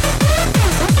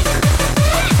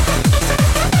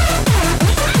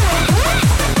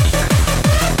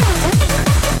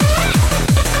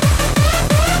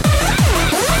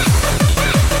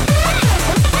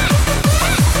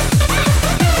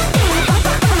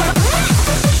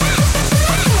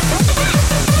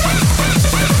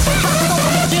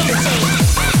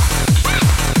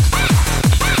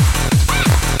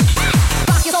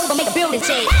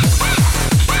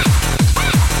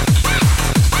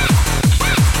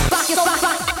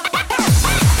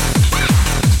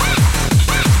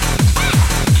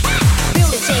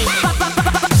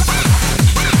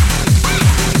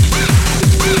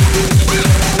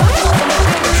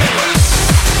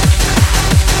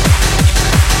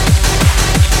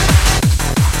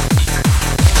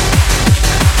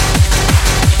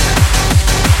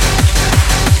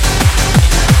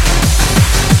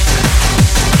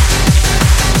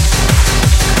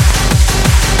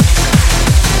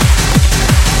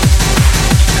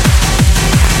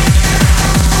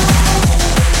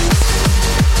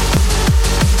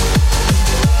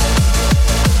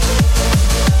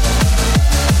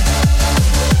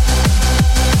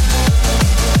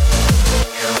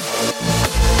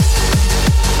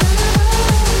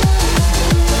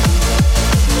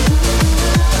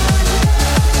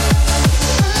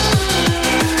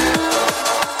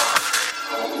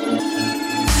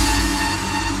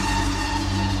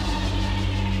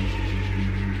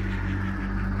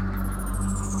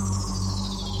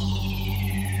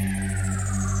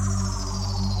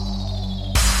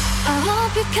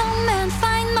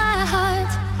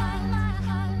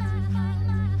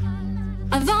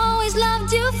 I've always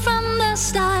loved you from the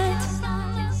start.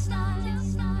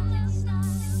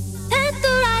 At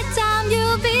the right time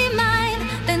you'll be mine,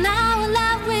 then our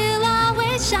love will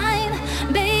always shine.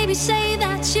 Baby, say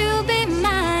that you'll be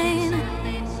mine.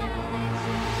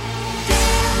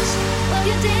 Dance, will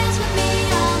you dance with me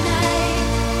all night?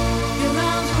 Your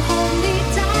arms will hold me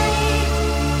tight.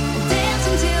 We'll dance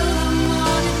until the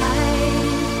morning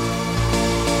light.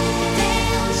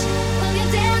 Dance, will you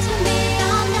dance with me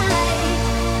all night?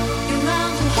 Your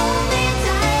arms will hold me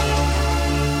tight.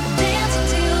 We'll dance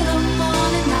until the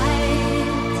morning light.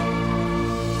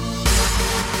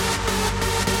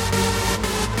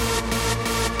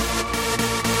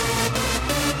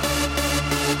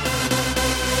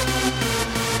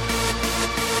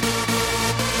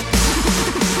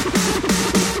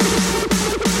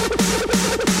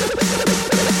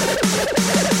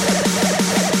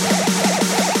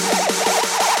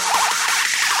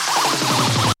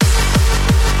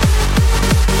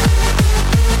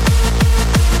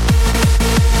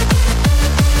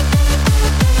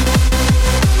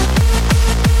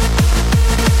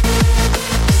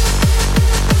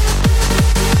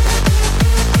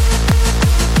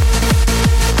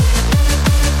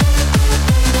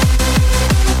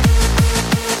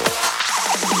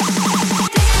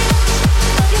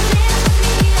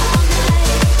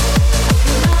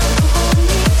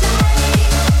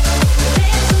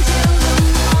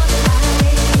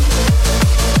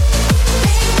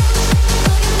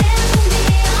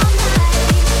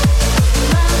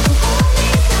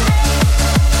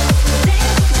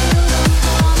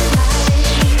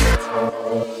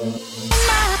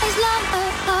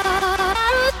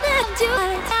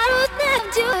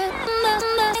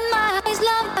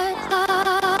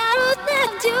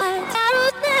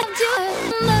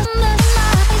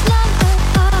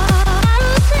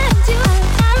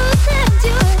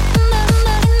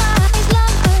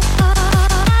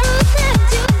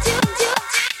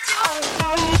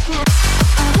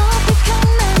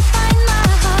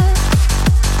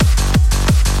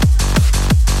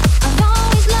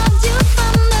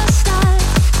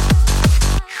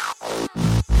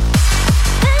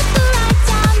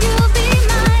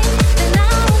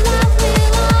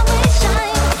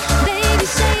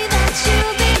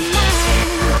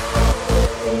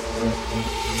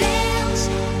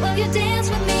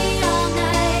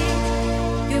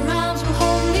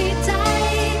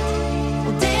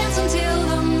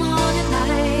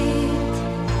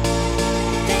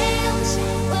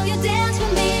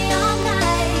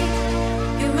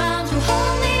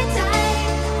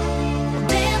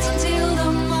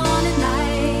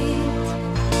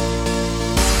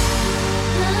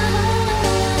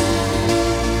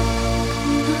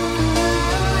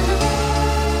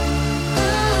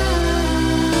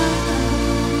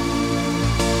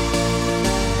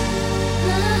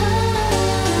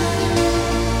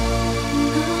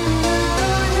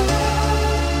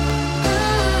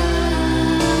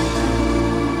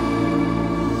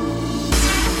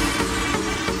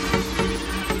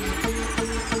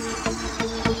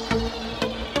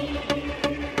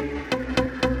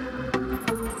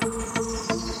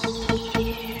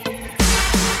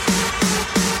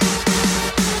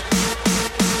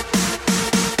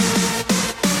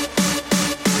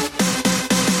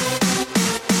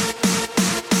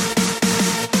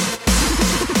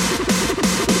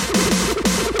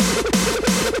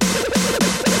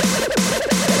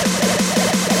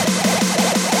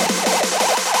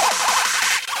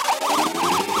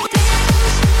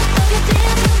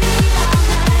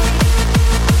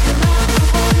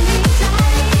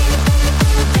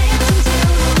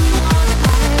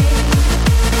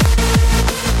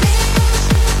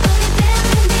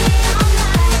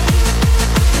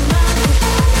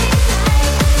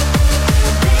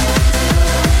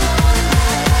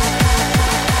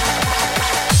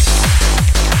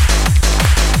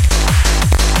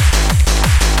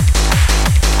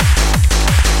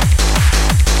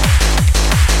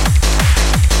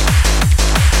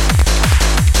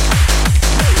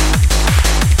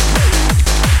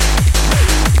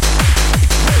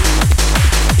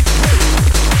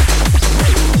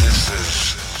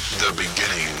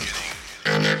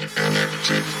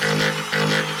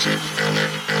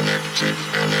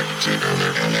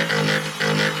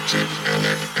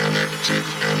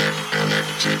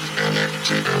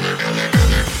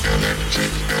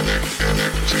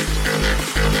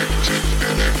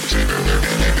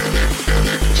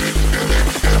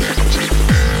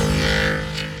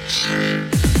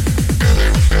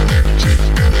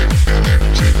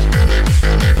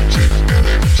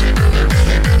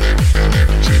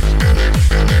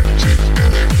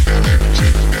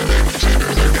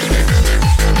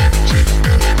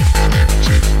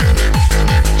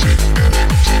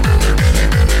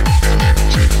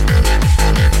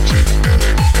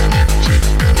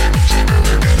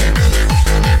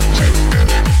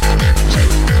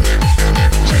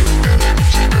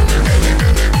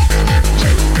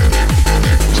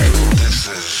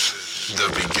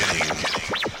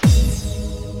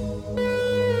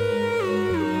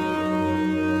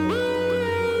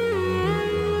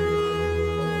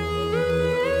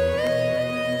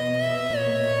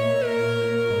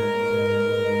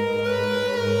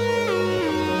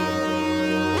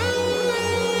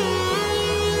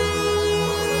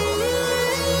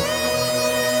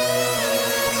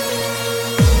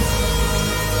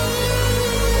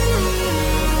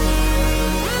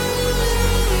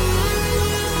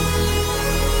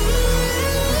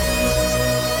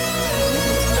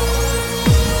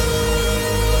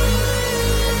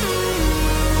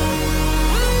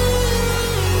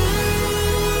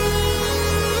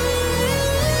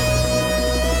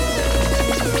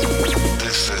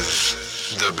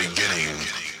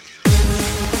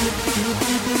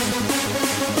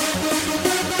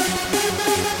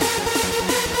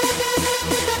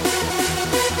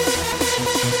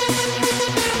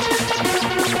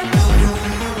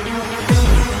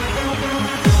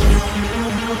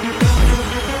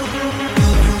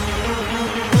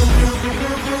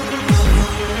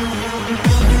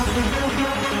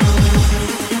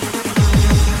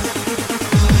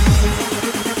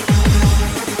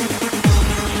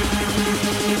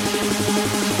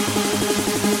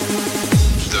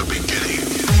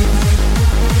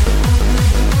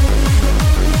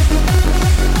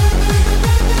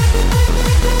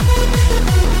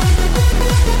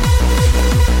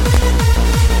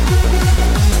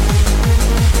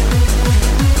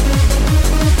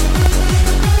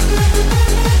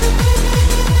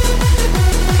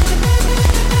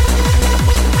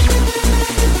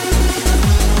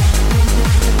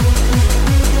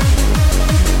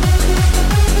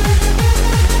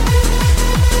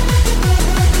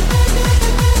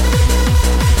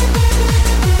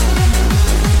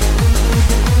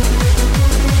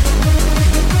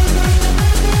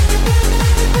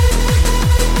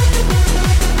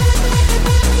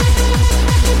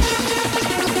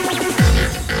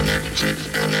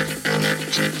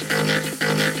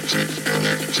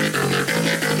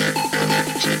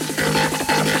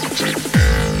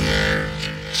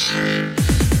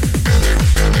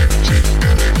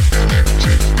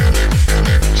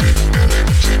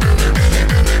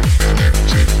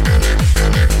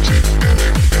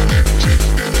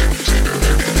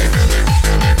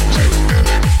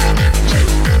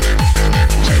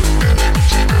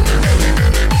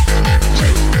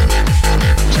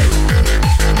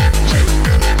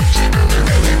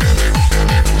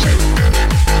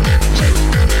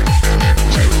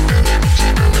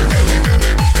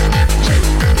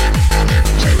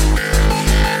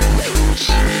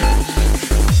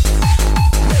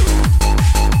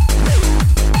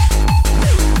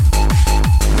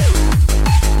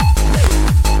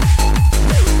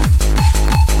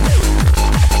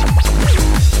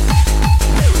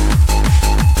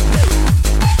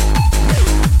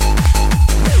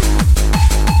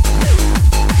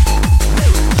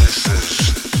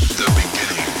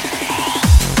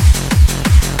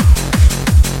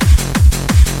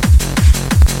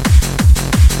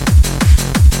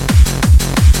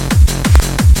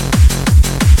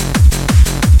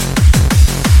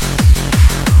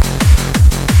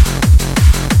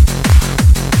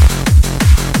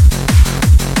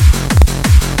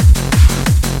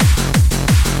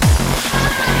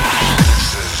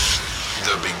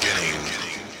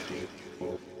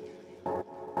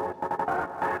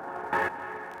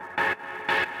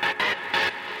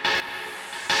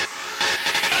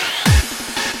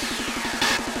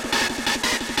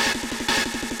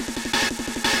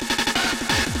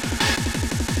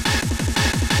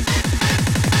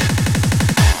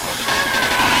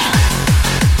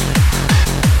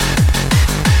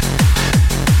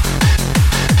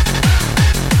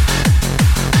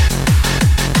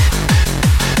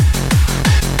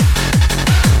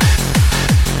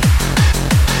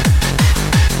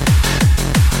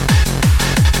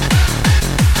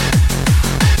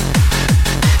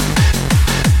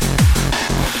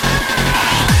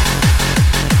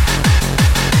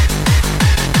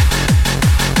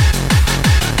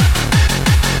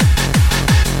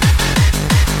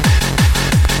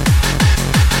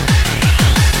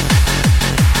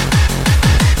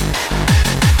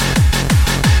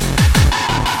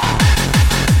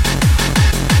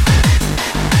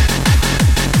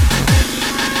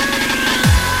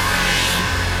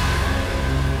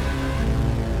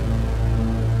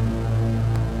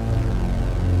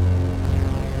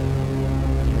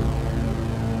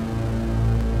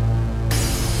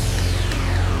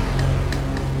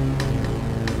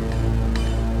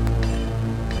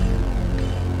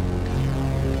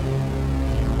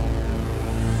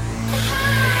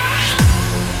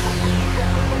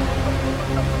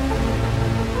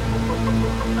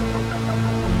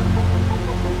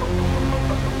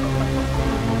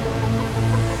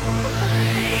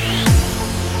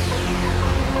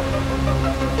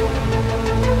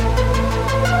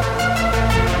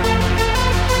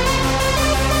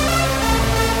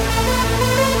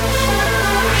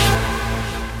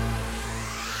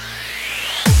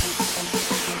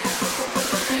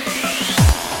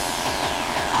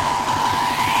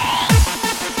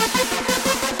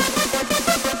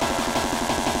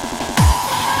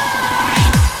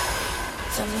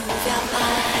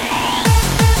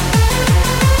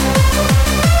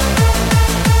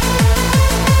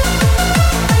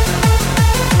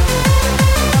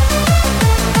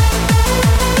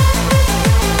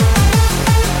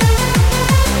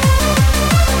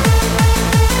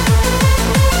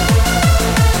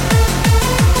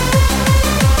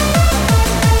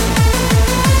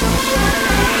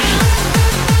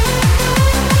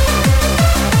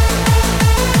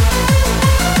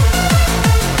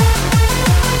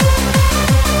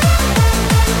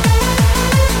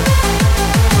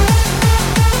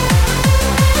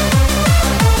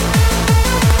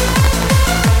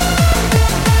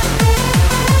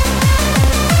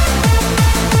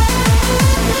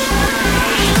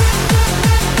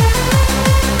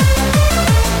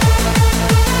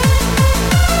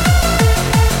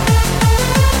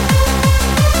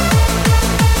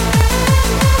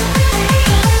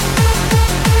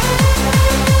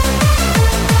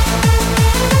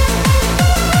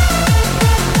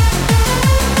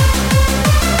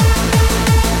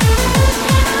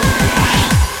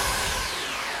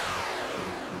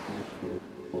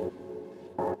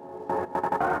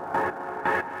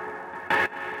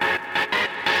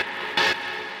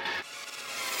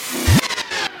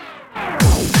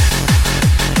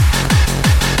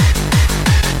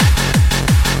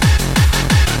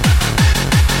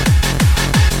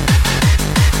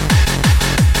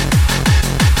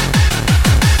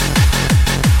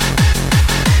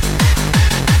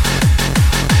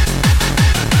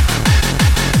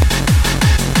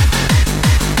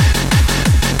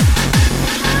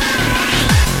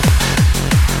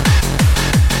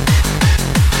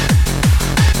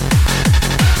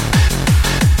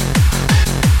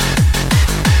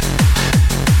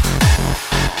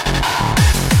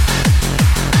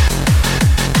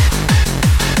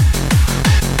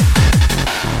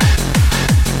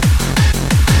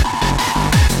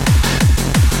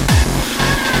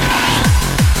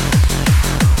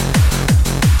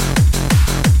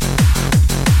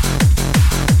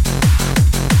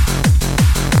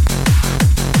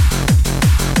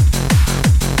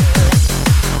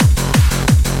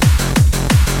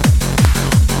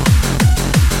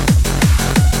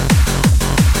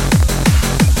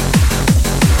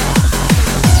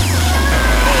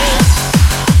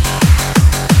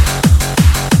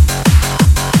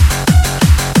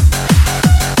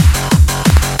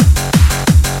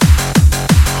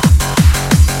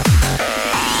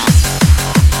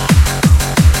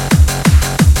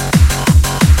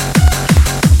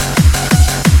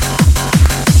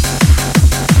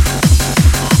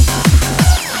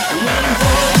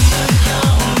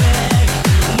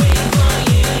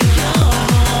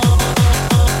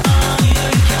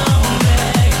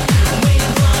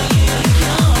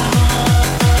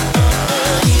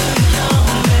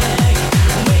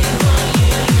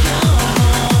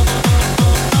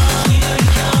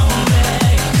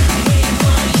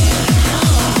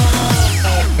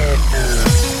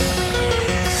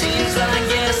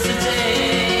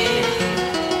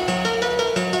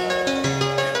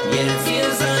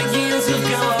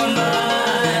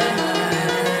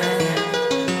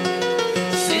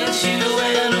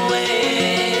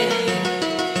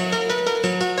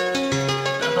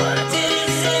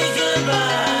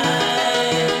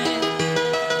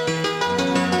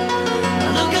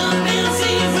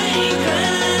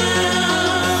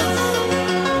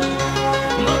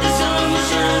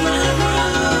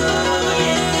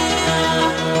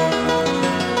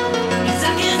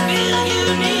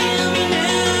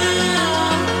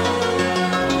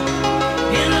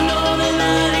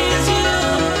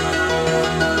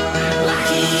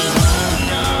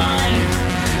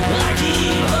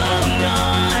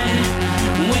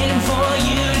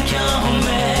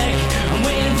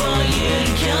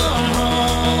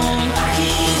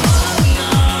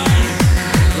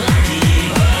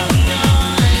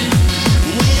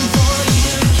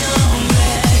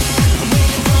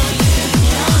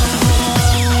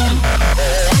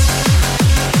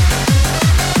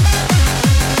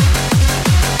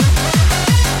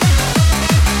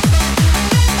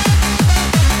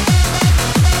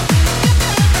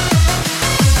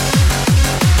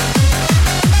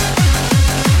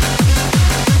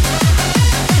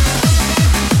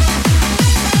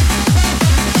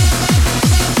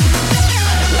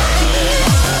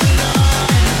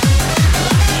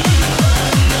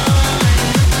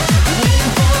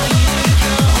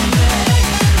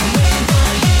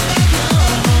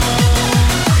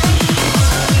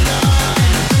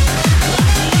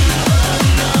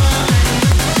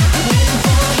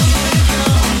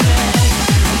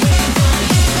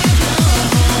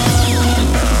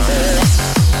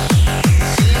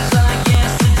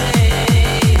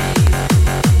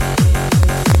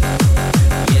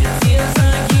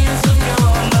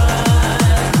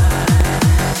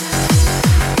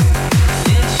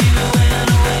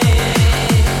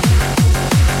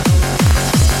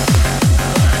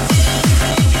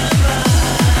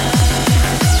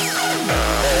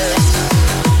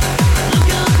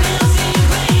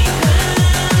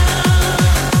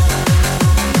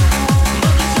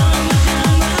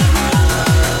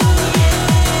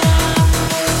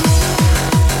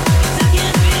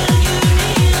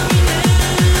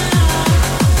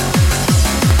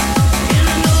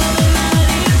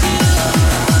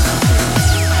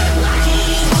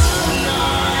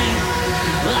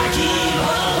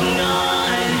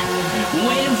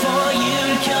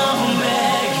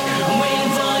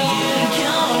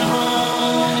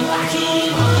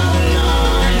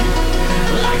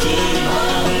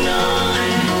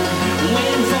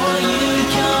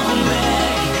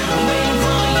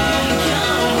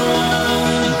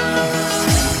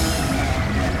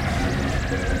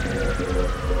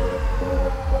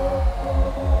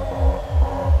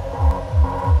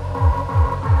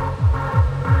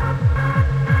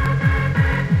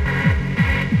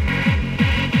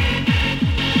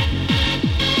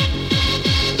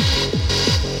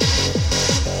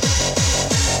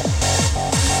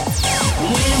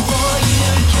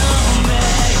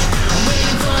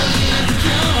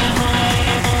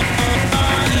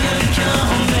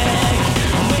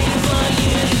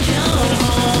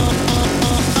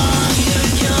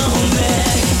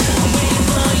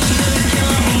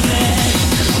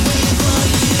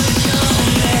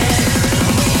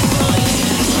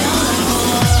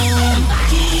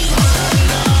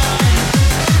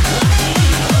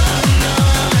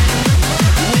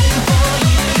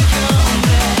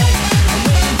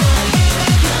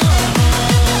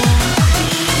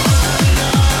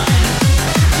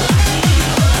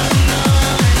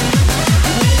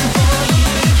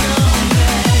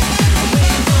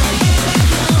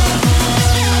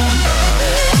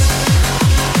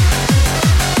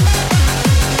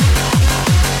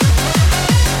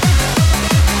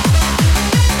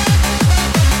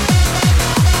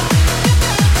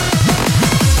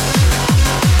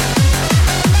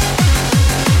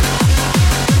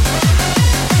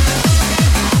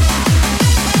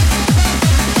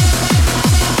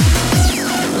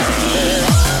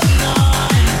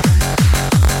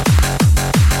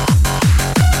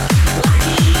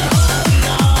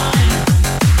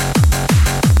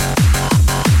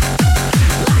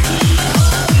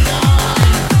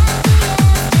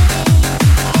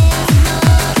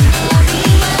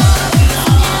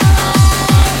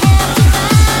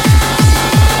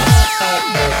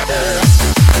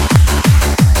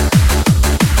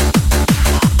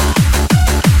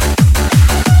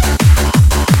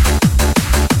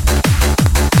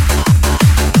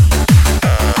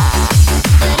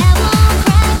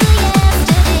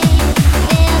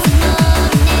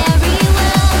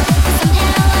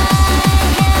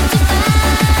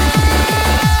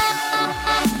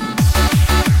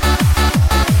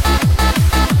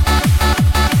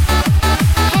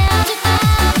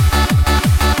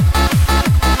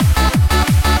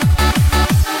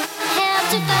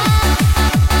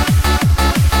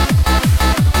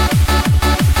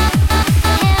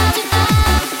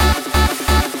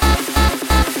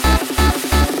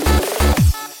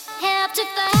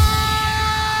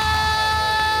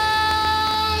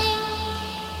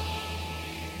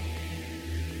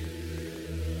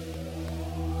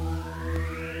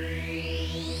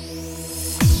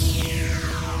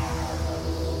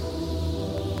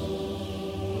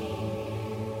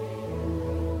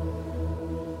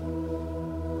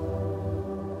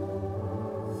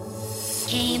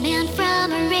 Streaming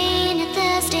from a rainy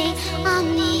Thursday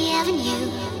on the avenue.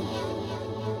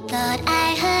 Thought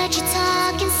I heard you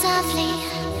talking softly.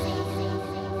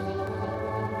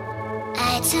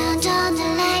 I turned on the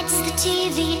lights, the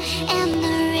TV, and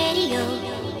the radio.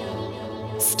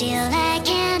 Still I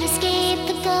can't escape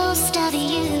the ghost of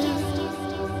you.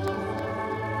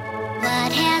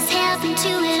 What has happened to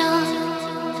it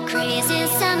all? Crazy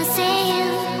summer saying,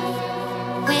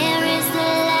 where is the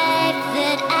life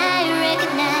that I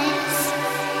recognize?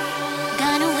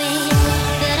 Gone away,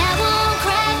 but I won't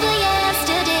cry for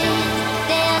yesterday.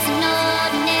 There's an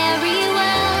ordinary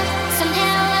world,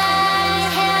 somehow I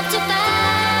have to find.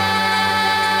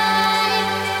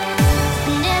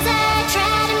 And as I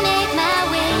try to make my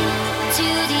way to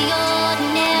the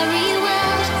ordinary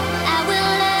world, I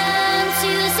will learn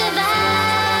to survive.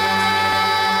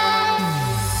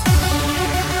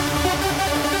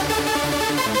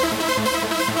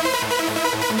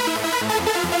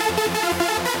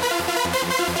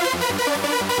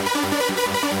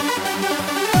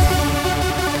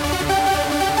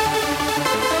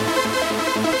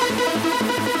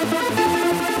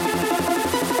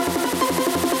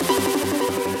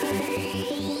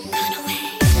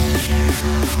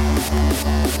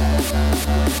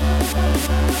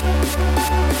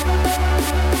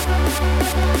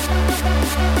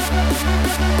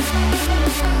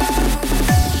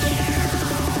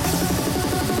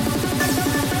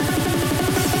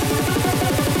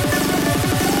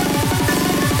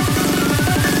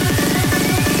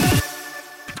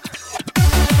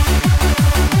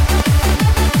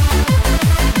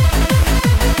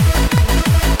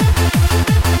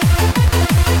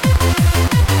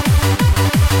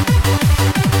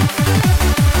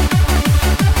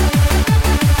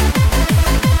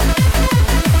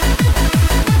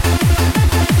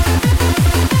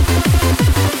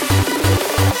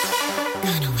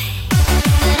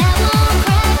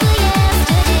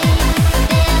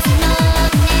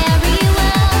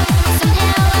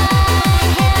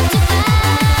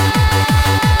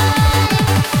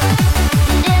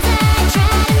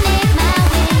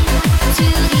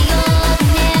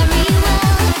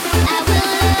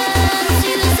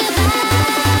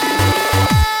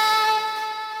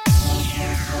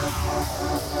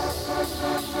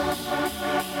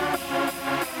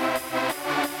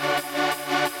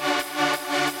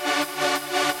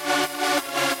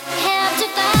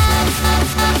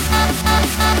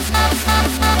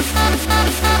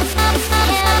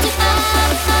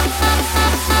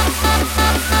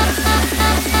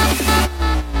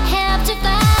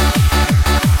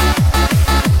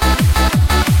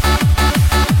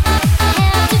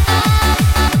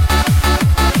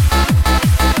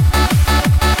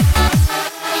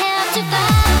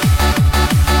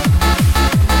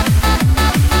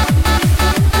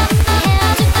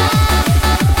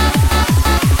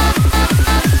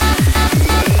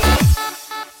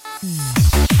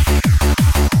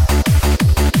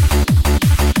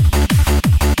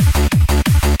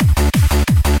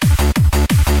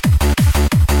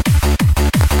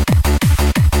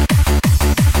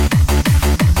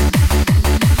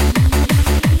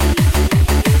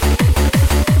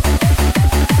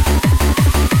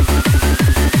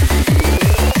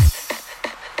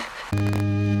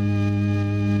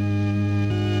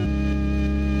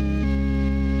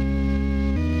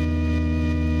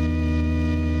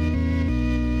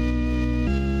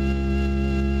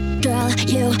 Girl,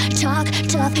 you talk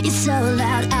tough, you're so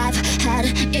loud. I've had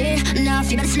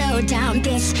enough, you better slow down.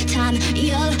 This time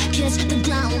you'll kiss the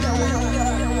ground.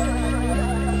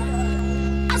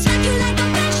 I'll smack you like a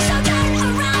bitch, so turn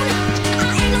around.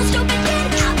 I ain't no stupid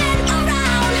kid, I've been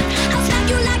around. I'll smack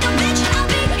you like a bitch, I'll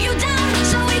beat you down,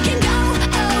 so we can go,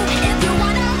 oh, if you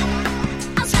wanna.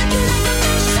 I'll smack you like a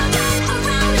bitch, so turn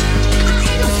around. I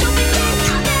ain't no stupid kid,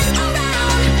 I've been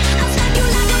around. I'll smack you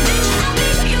like a bitch, I'll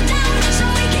beat you down, so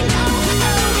we can go, oh,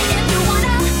 if you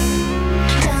wanna.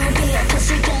 Don't be a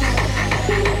pussy girl.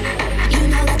 You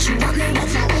know that you want me, but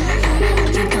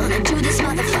you're gonna do this,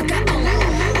 motherfucker.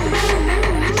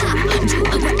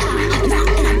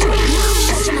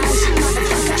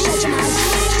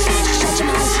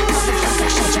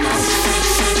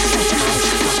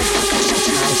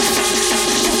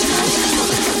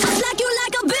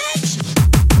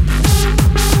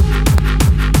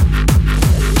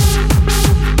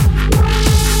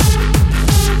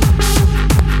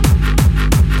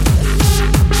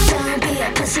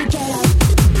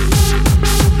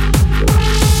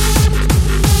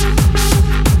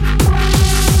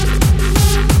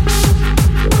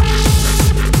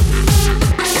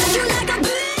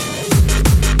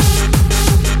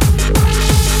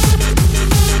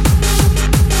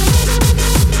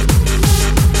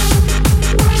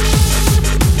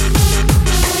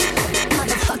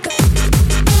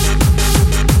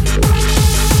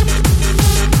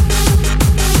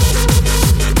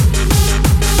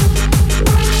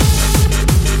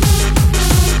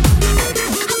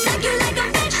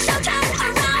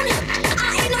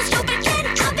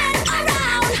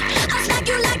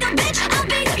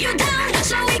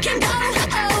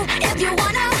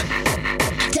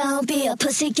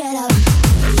 sexy, get up.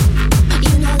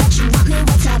 You know that you want me,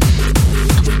 what's up?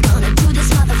 We gonna do this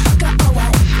motherfucker or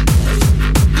what?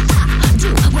 I do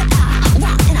what I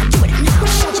want and I do it now.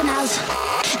 Shut your mouth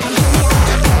and hear me out.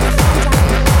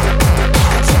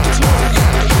 I'll take you to it.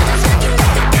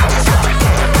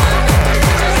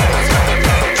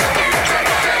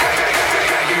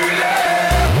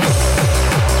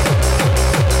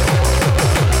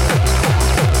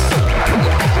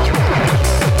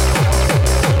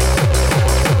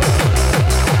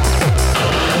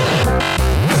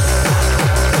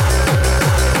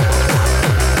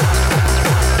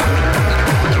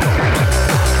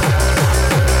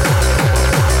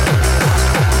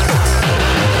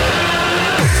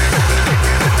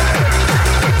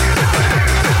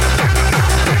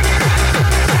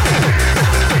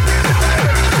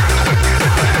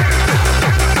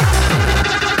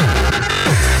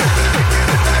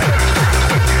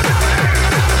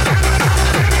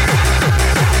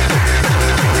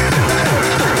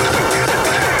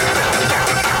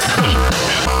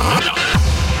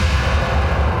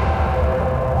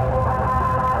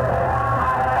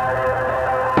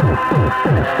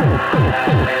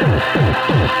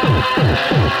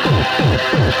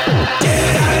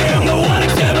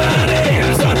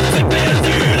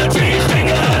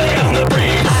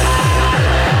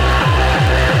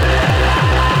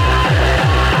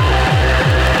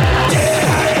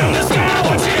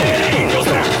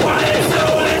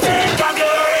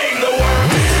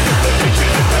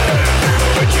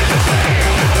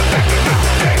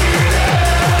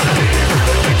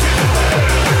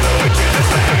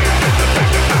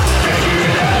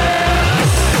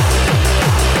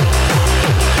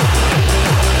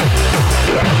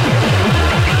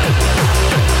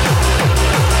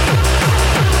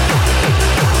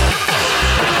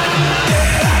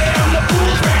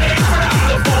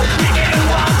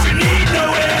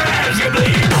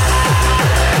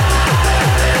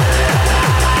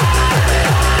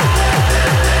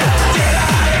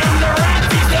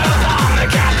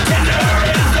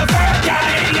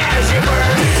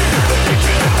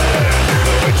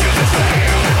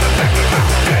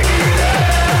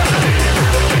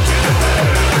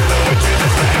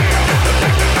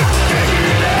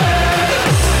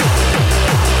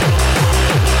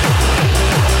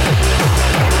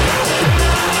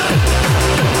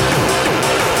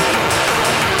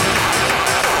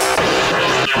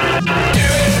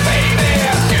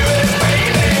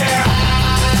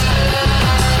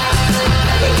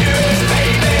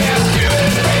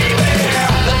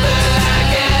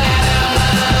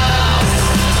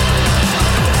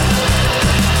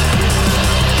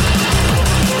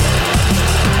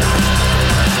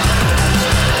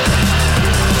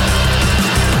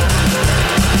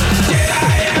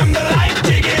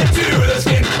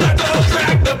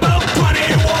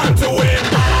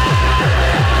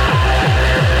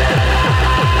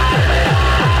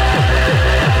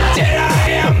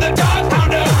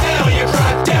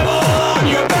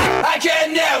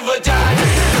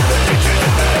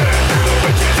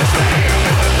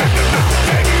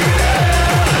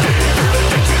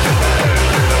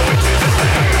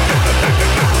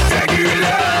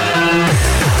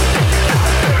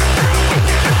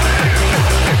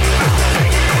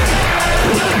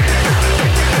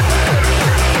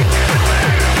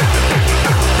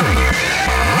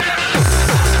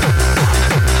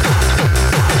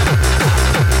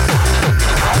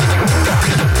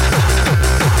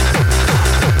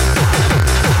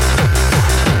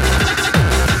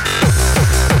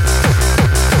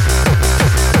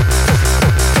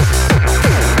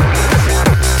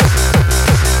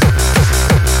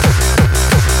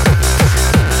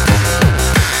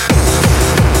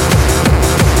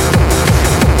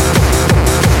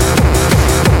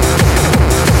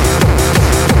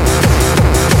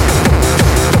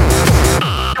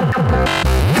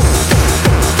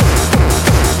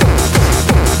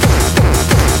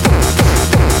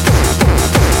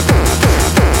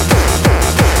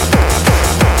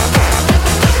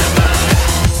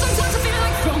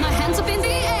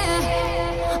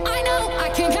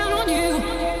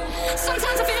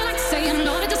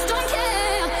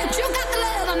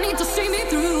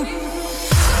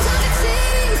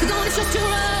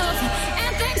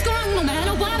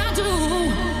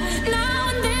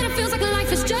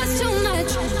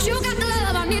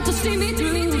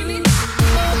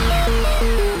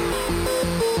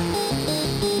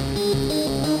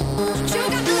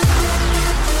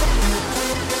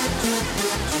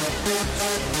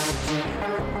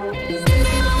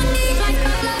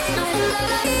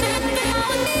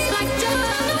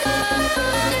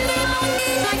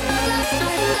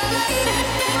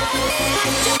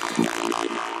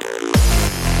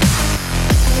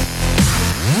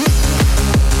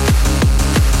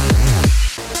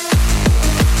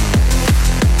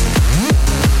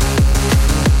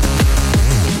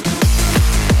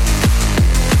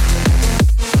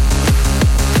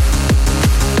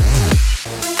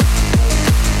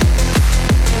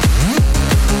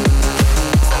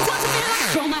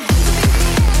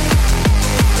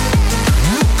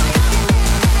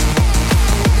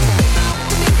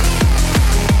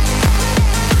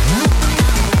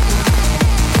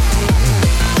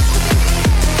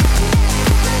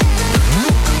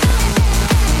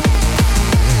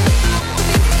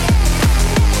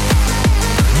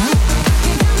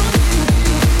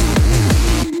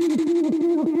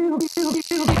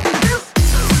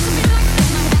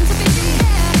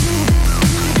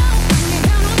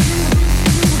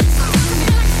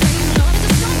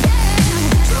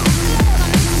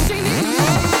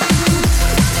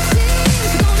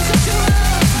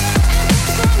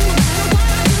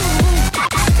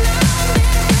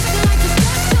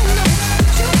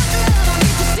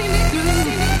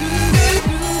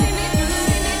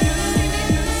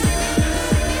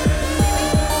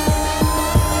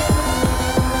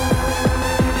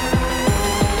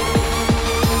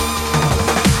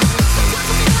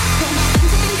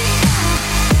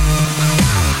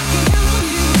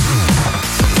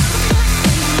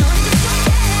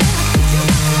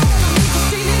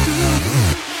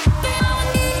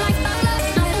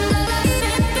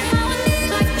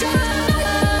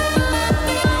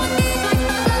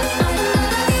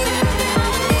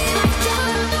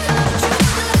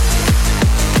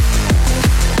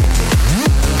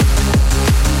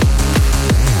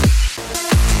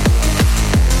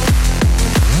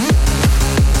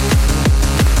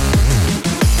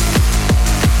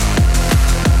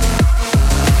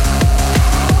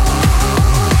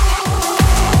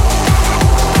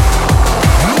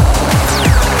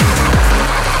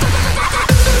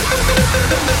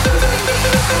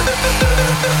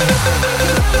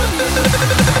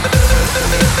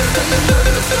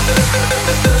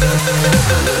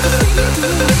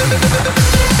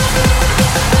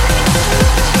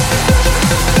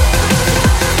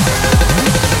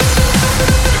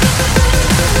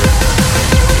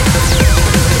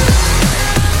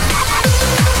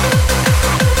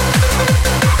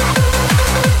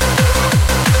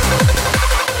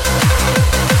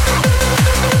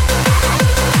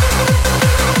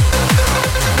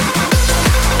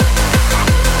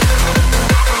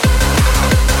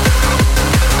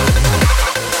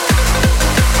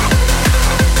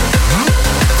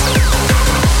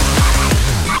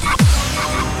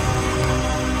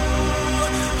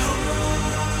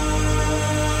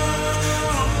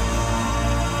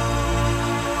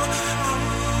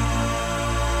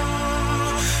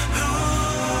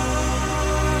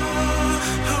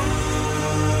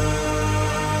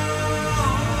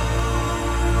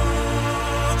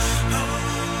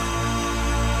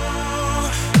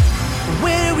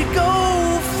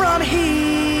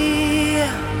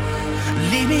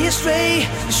 astray,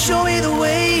 show me the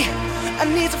way. I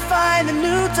need to find a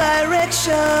new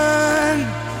direction.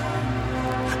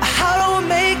 How do I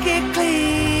make it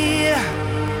clear?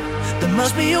 There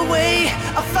must be a way,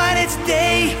 I'll find it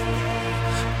today.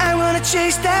 I'm gonna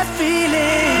chase that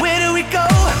feeling. Where do we go?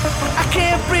 I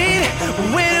can't breathe.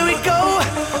 Where do we go?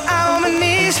 I'm on my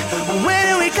knees. Where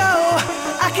do we go?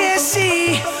 I can't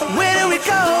see. Where do we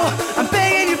go? I'm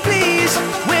begging you please.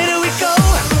 Where do we go?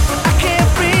 I can't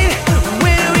breathe.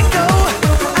 Where do we go?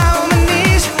 I'm on my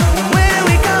knees. Where do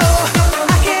we go?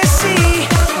 I can't see.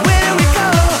 Where do we go?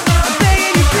 I'm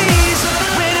begging you please.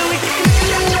 Where do we go?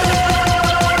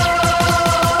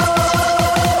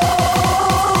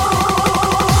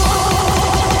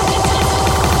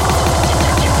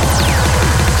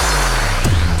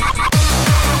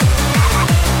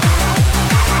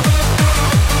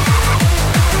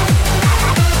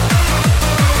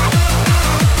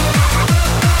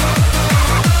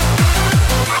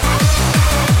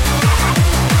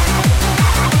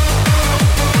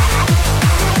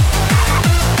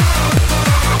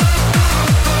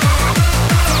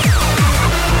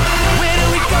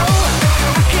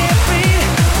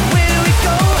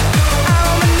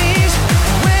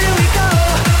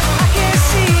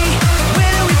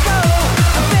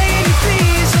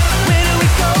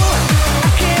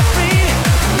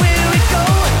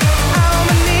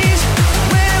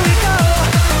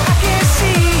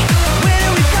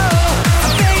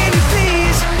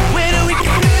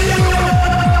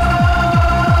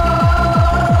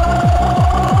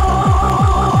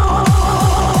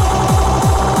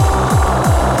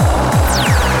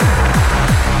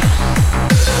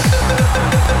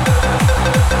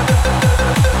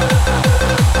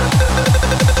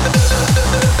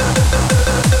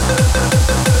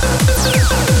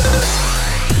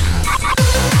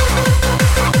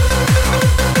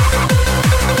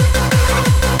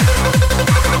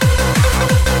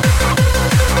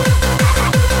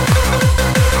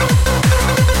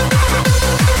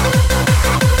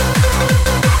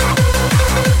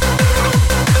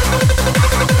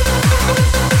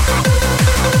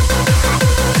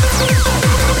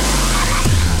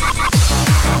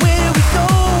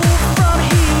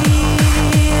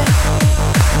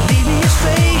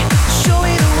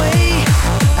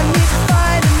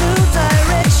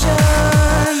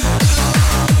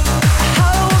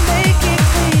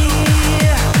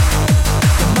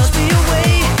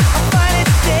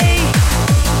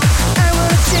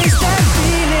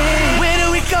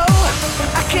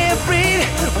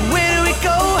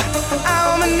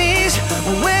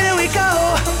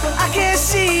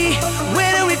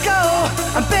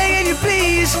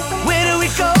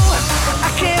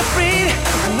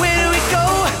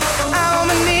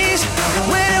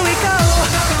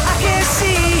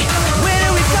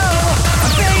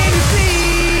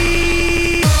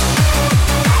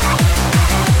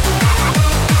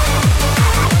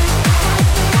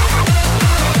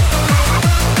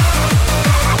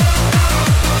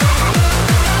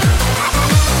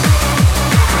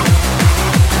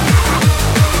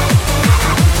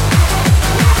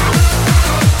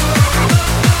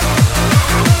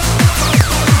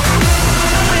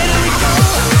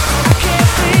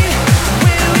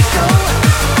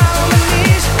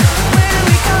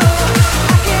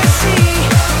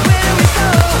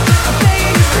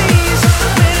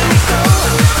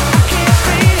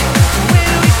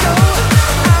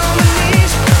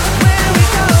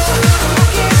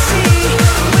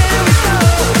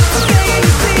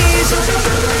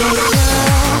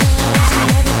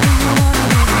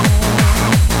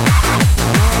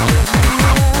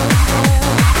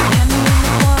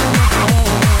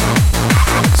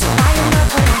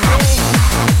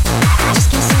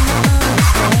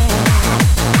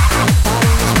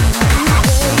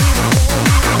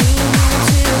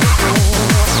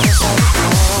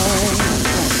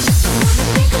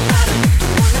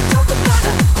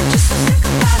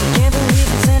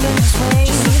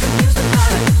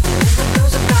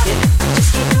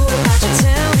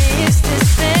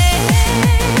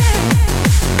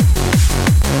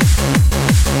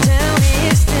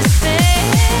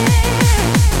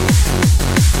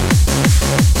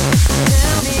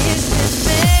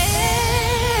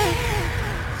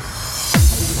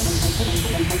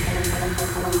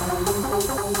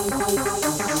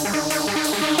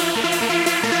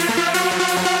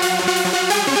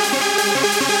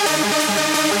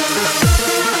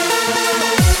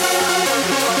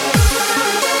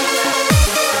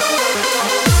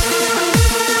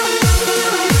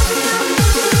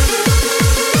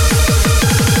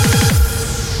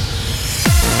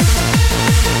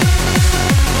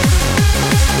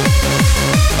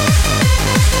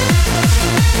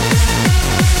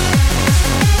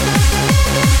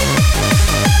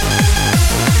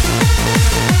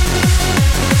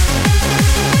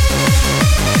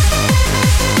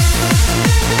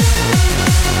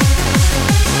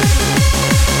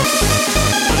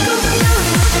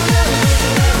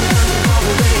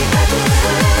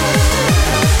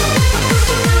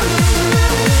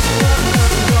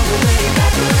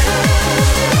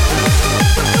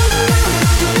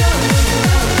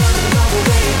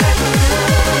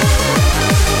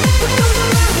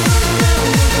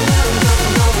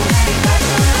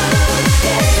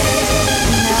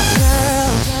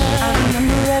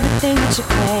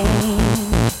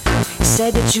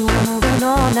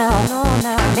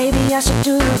 Maybe I should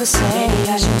do the same.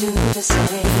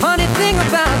 Funny thing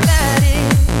about that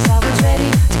is I was ready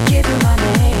to give you my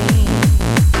name.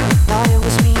 Thought it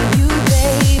was me and you,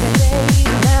 baby.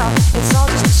 Now it's all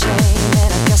just a shame,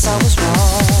 and I guess I was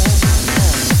wrong.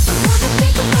 Wanna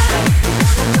think about it,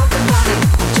 wanna talk about it.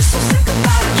 I'm just so sick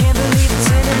about it. Can't believe it's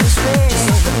ending this way. Just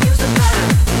so confused about it,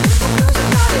 confused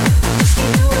about it. Just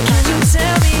can't do it. Can you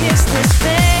tell me, is this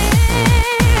fair?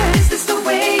 Is this the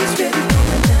way it's really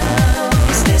going down?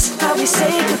 Is this how we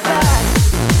say goodbye?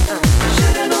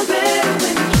 Should've known better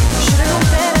when you should've known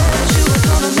better that you were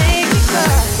gonna make me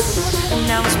cry.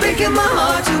 Now it's breaking my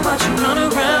heart to watch you run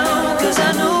around, 'cause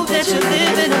I know that you're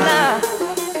living a lie.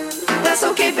 That's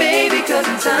okay, baby, 'cause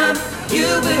in time you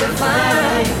will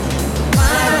find,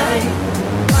 find,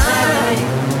 find,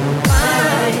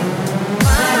 find,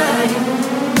 find, find,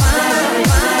 find,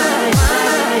 find,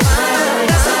 find.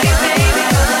 That's okay, baby,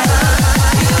 'cause in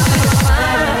time you will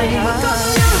find.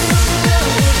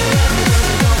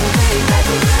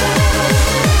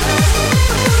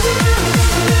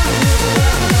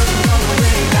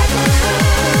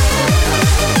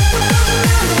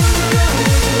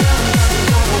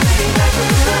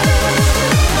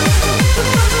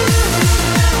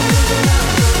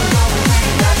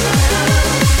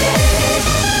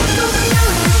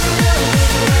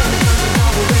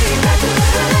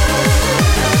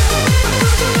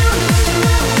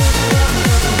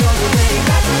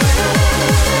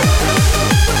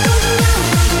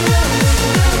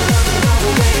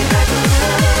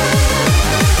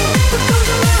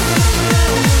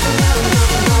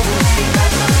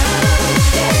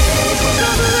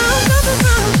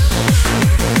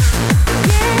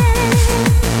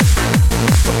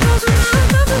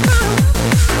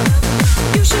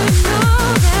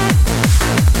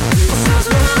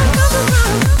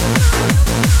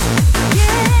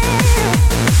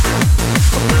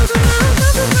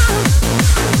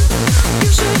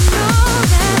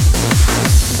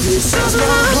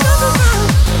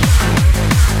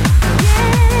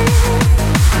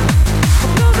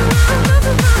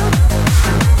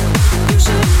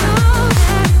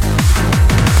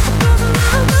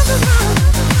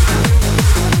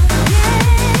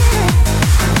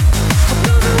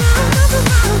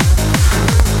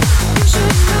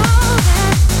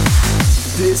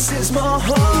 This is my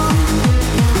heart.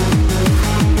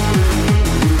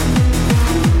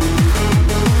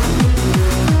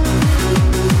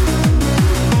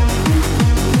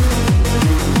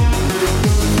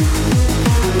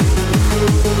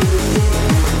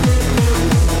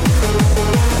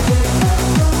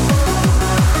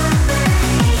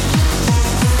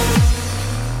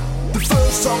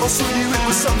 Time I saw you, it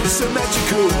was something so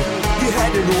magical. You had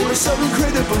an aura so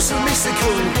incredible, so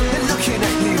mystical. And looking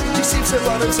at you, you seemed so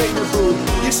unattainable.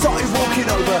 You started walking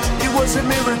over, it was a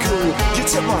miracle. You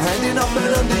took my hand and I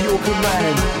fell under your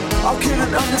command. I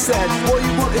couldn't understand why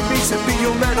you wanted me to be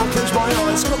your man. I closed my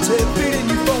eyes, got to feeling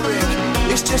euphoric.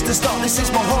 It's just a start, this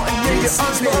is my heart, and yeah, you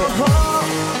own it. My heart,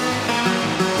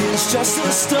 it's just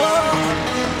a start.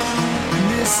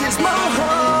 This is my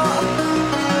heart,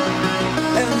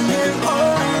 and you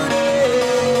own it.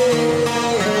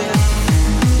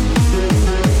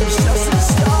 It's just a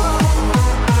start.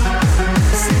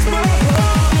 This is my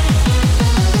heart,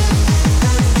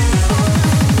 and you own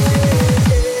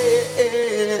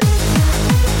it.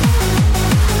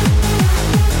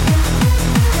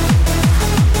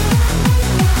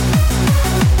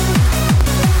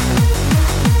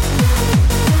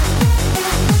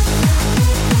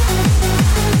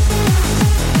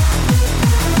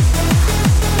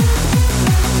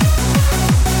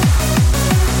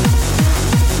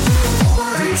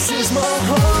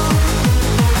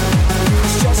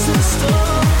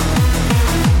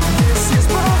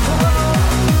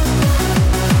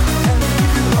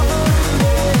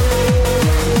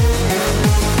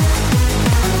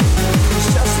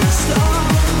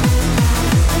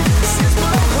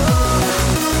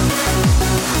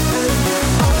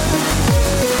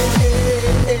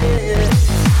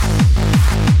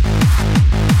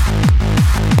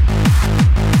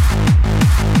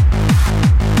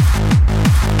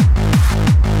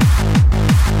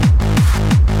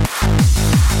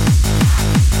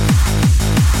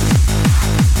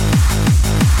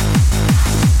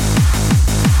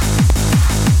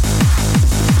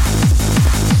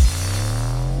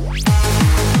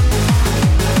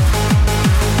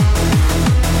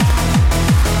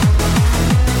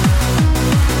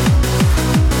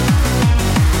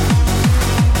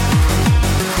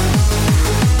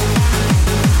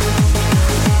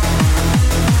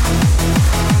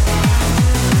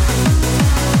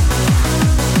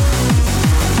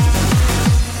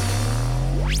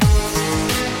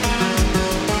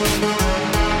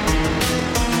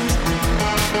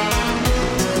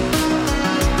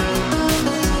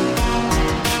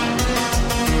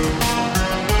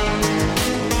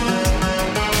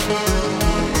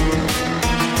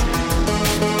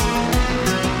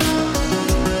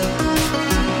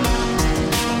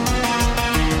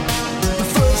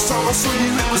 I saw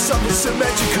you, it was something so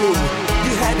magical.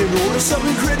 You had an aura so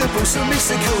incredible, so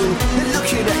mystical. And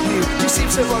looking at you, you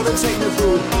seemed so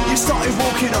unattainable. You started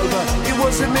walking over, it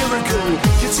was a miracle.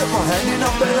 You took my hand and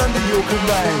I fell under your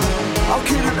command. I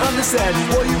couldn't understand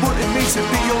why you wanted me to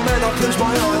be your man. I closed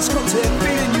my eyes, content,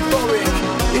 feeling euphoric.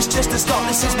 It's just the start,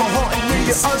 this is my heart and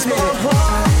you own it.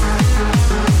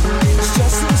 It's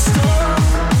just the start.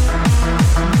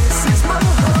 This is my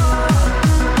heart.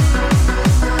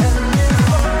 And you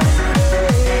own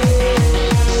it.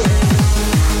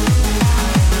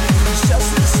 It's just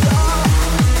the start.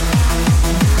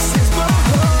 This is my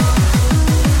heart.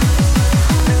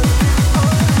 And you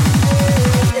own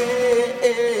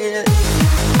it.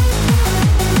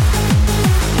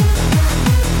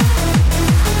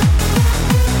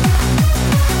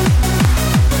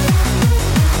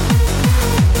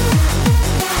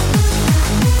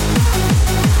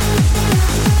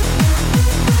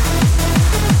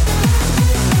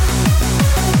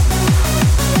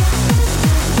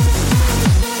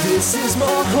 This is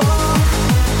my heart.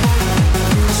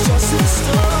 It's just a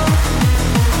start.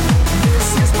 This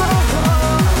is my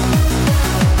heart.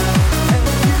 And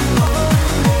you own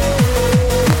it.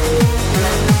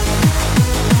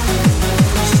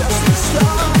 It's just a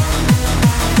start.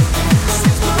 This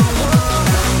is my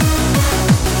heart.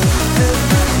 And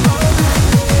you own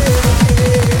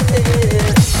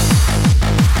it.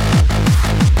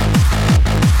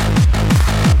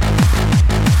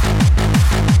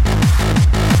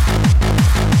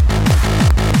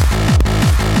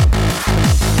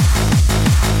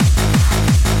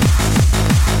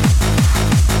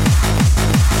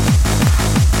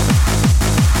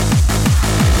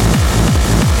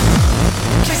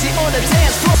 Kissy on the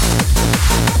dance floor.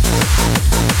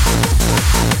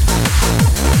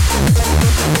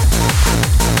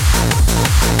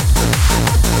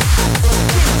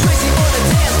 Crazy on the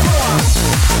dance floor.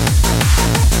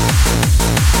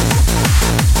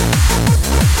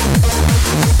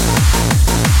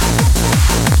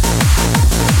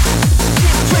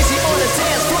 Crazy on the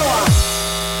dance floor.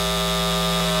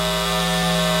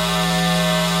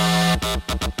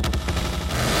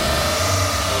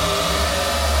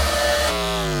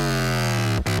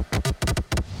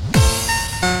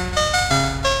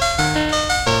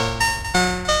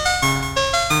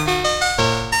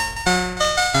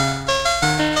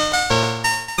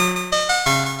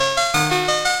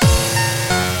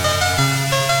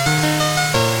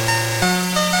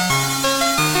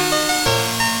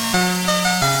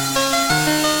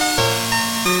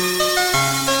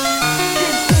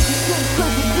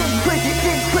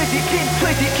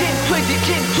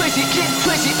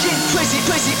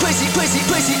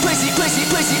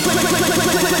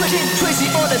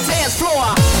 Crazy on the dance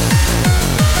floor.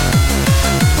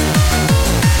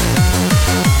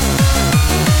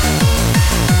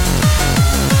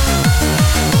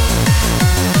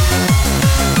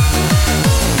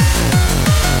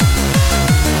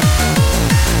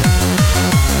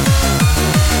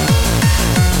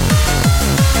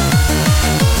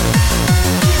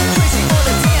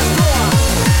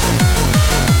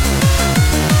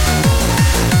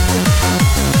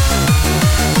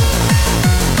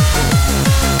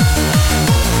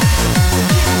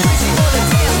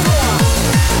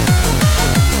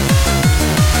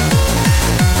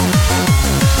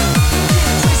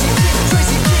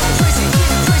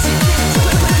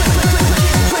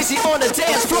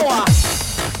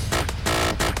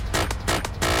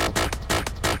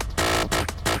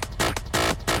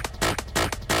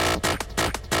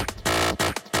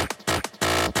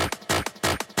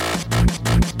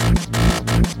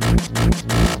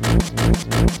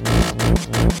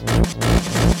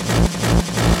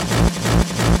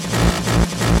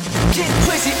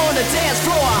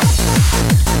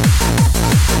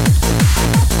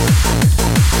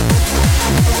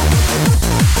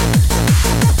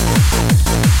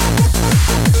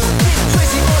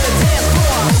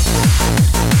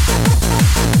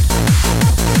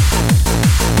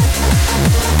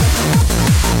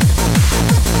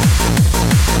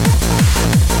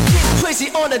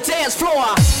 on the dance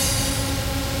floor.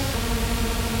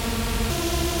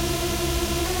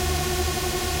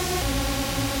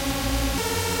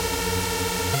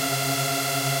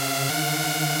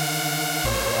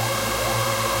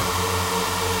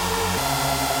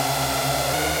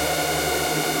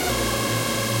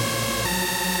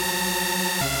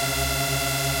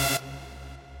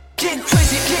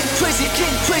 Crazy, crazy, crazy,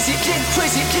 crazy,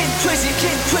 crazy, crazy, crazy,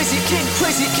 crazy, crazy,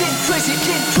 crazy, crazy,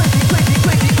 crazy.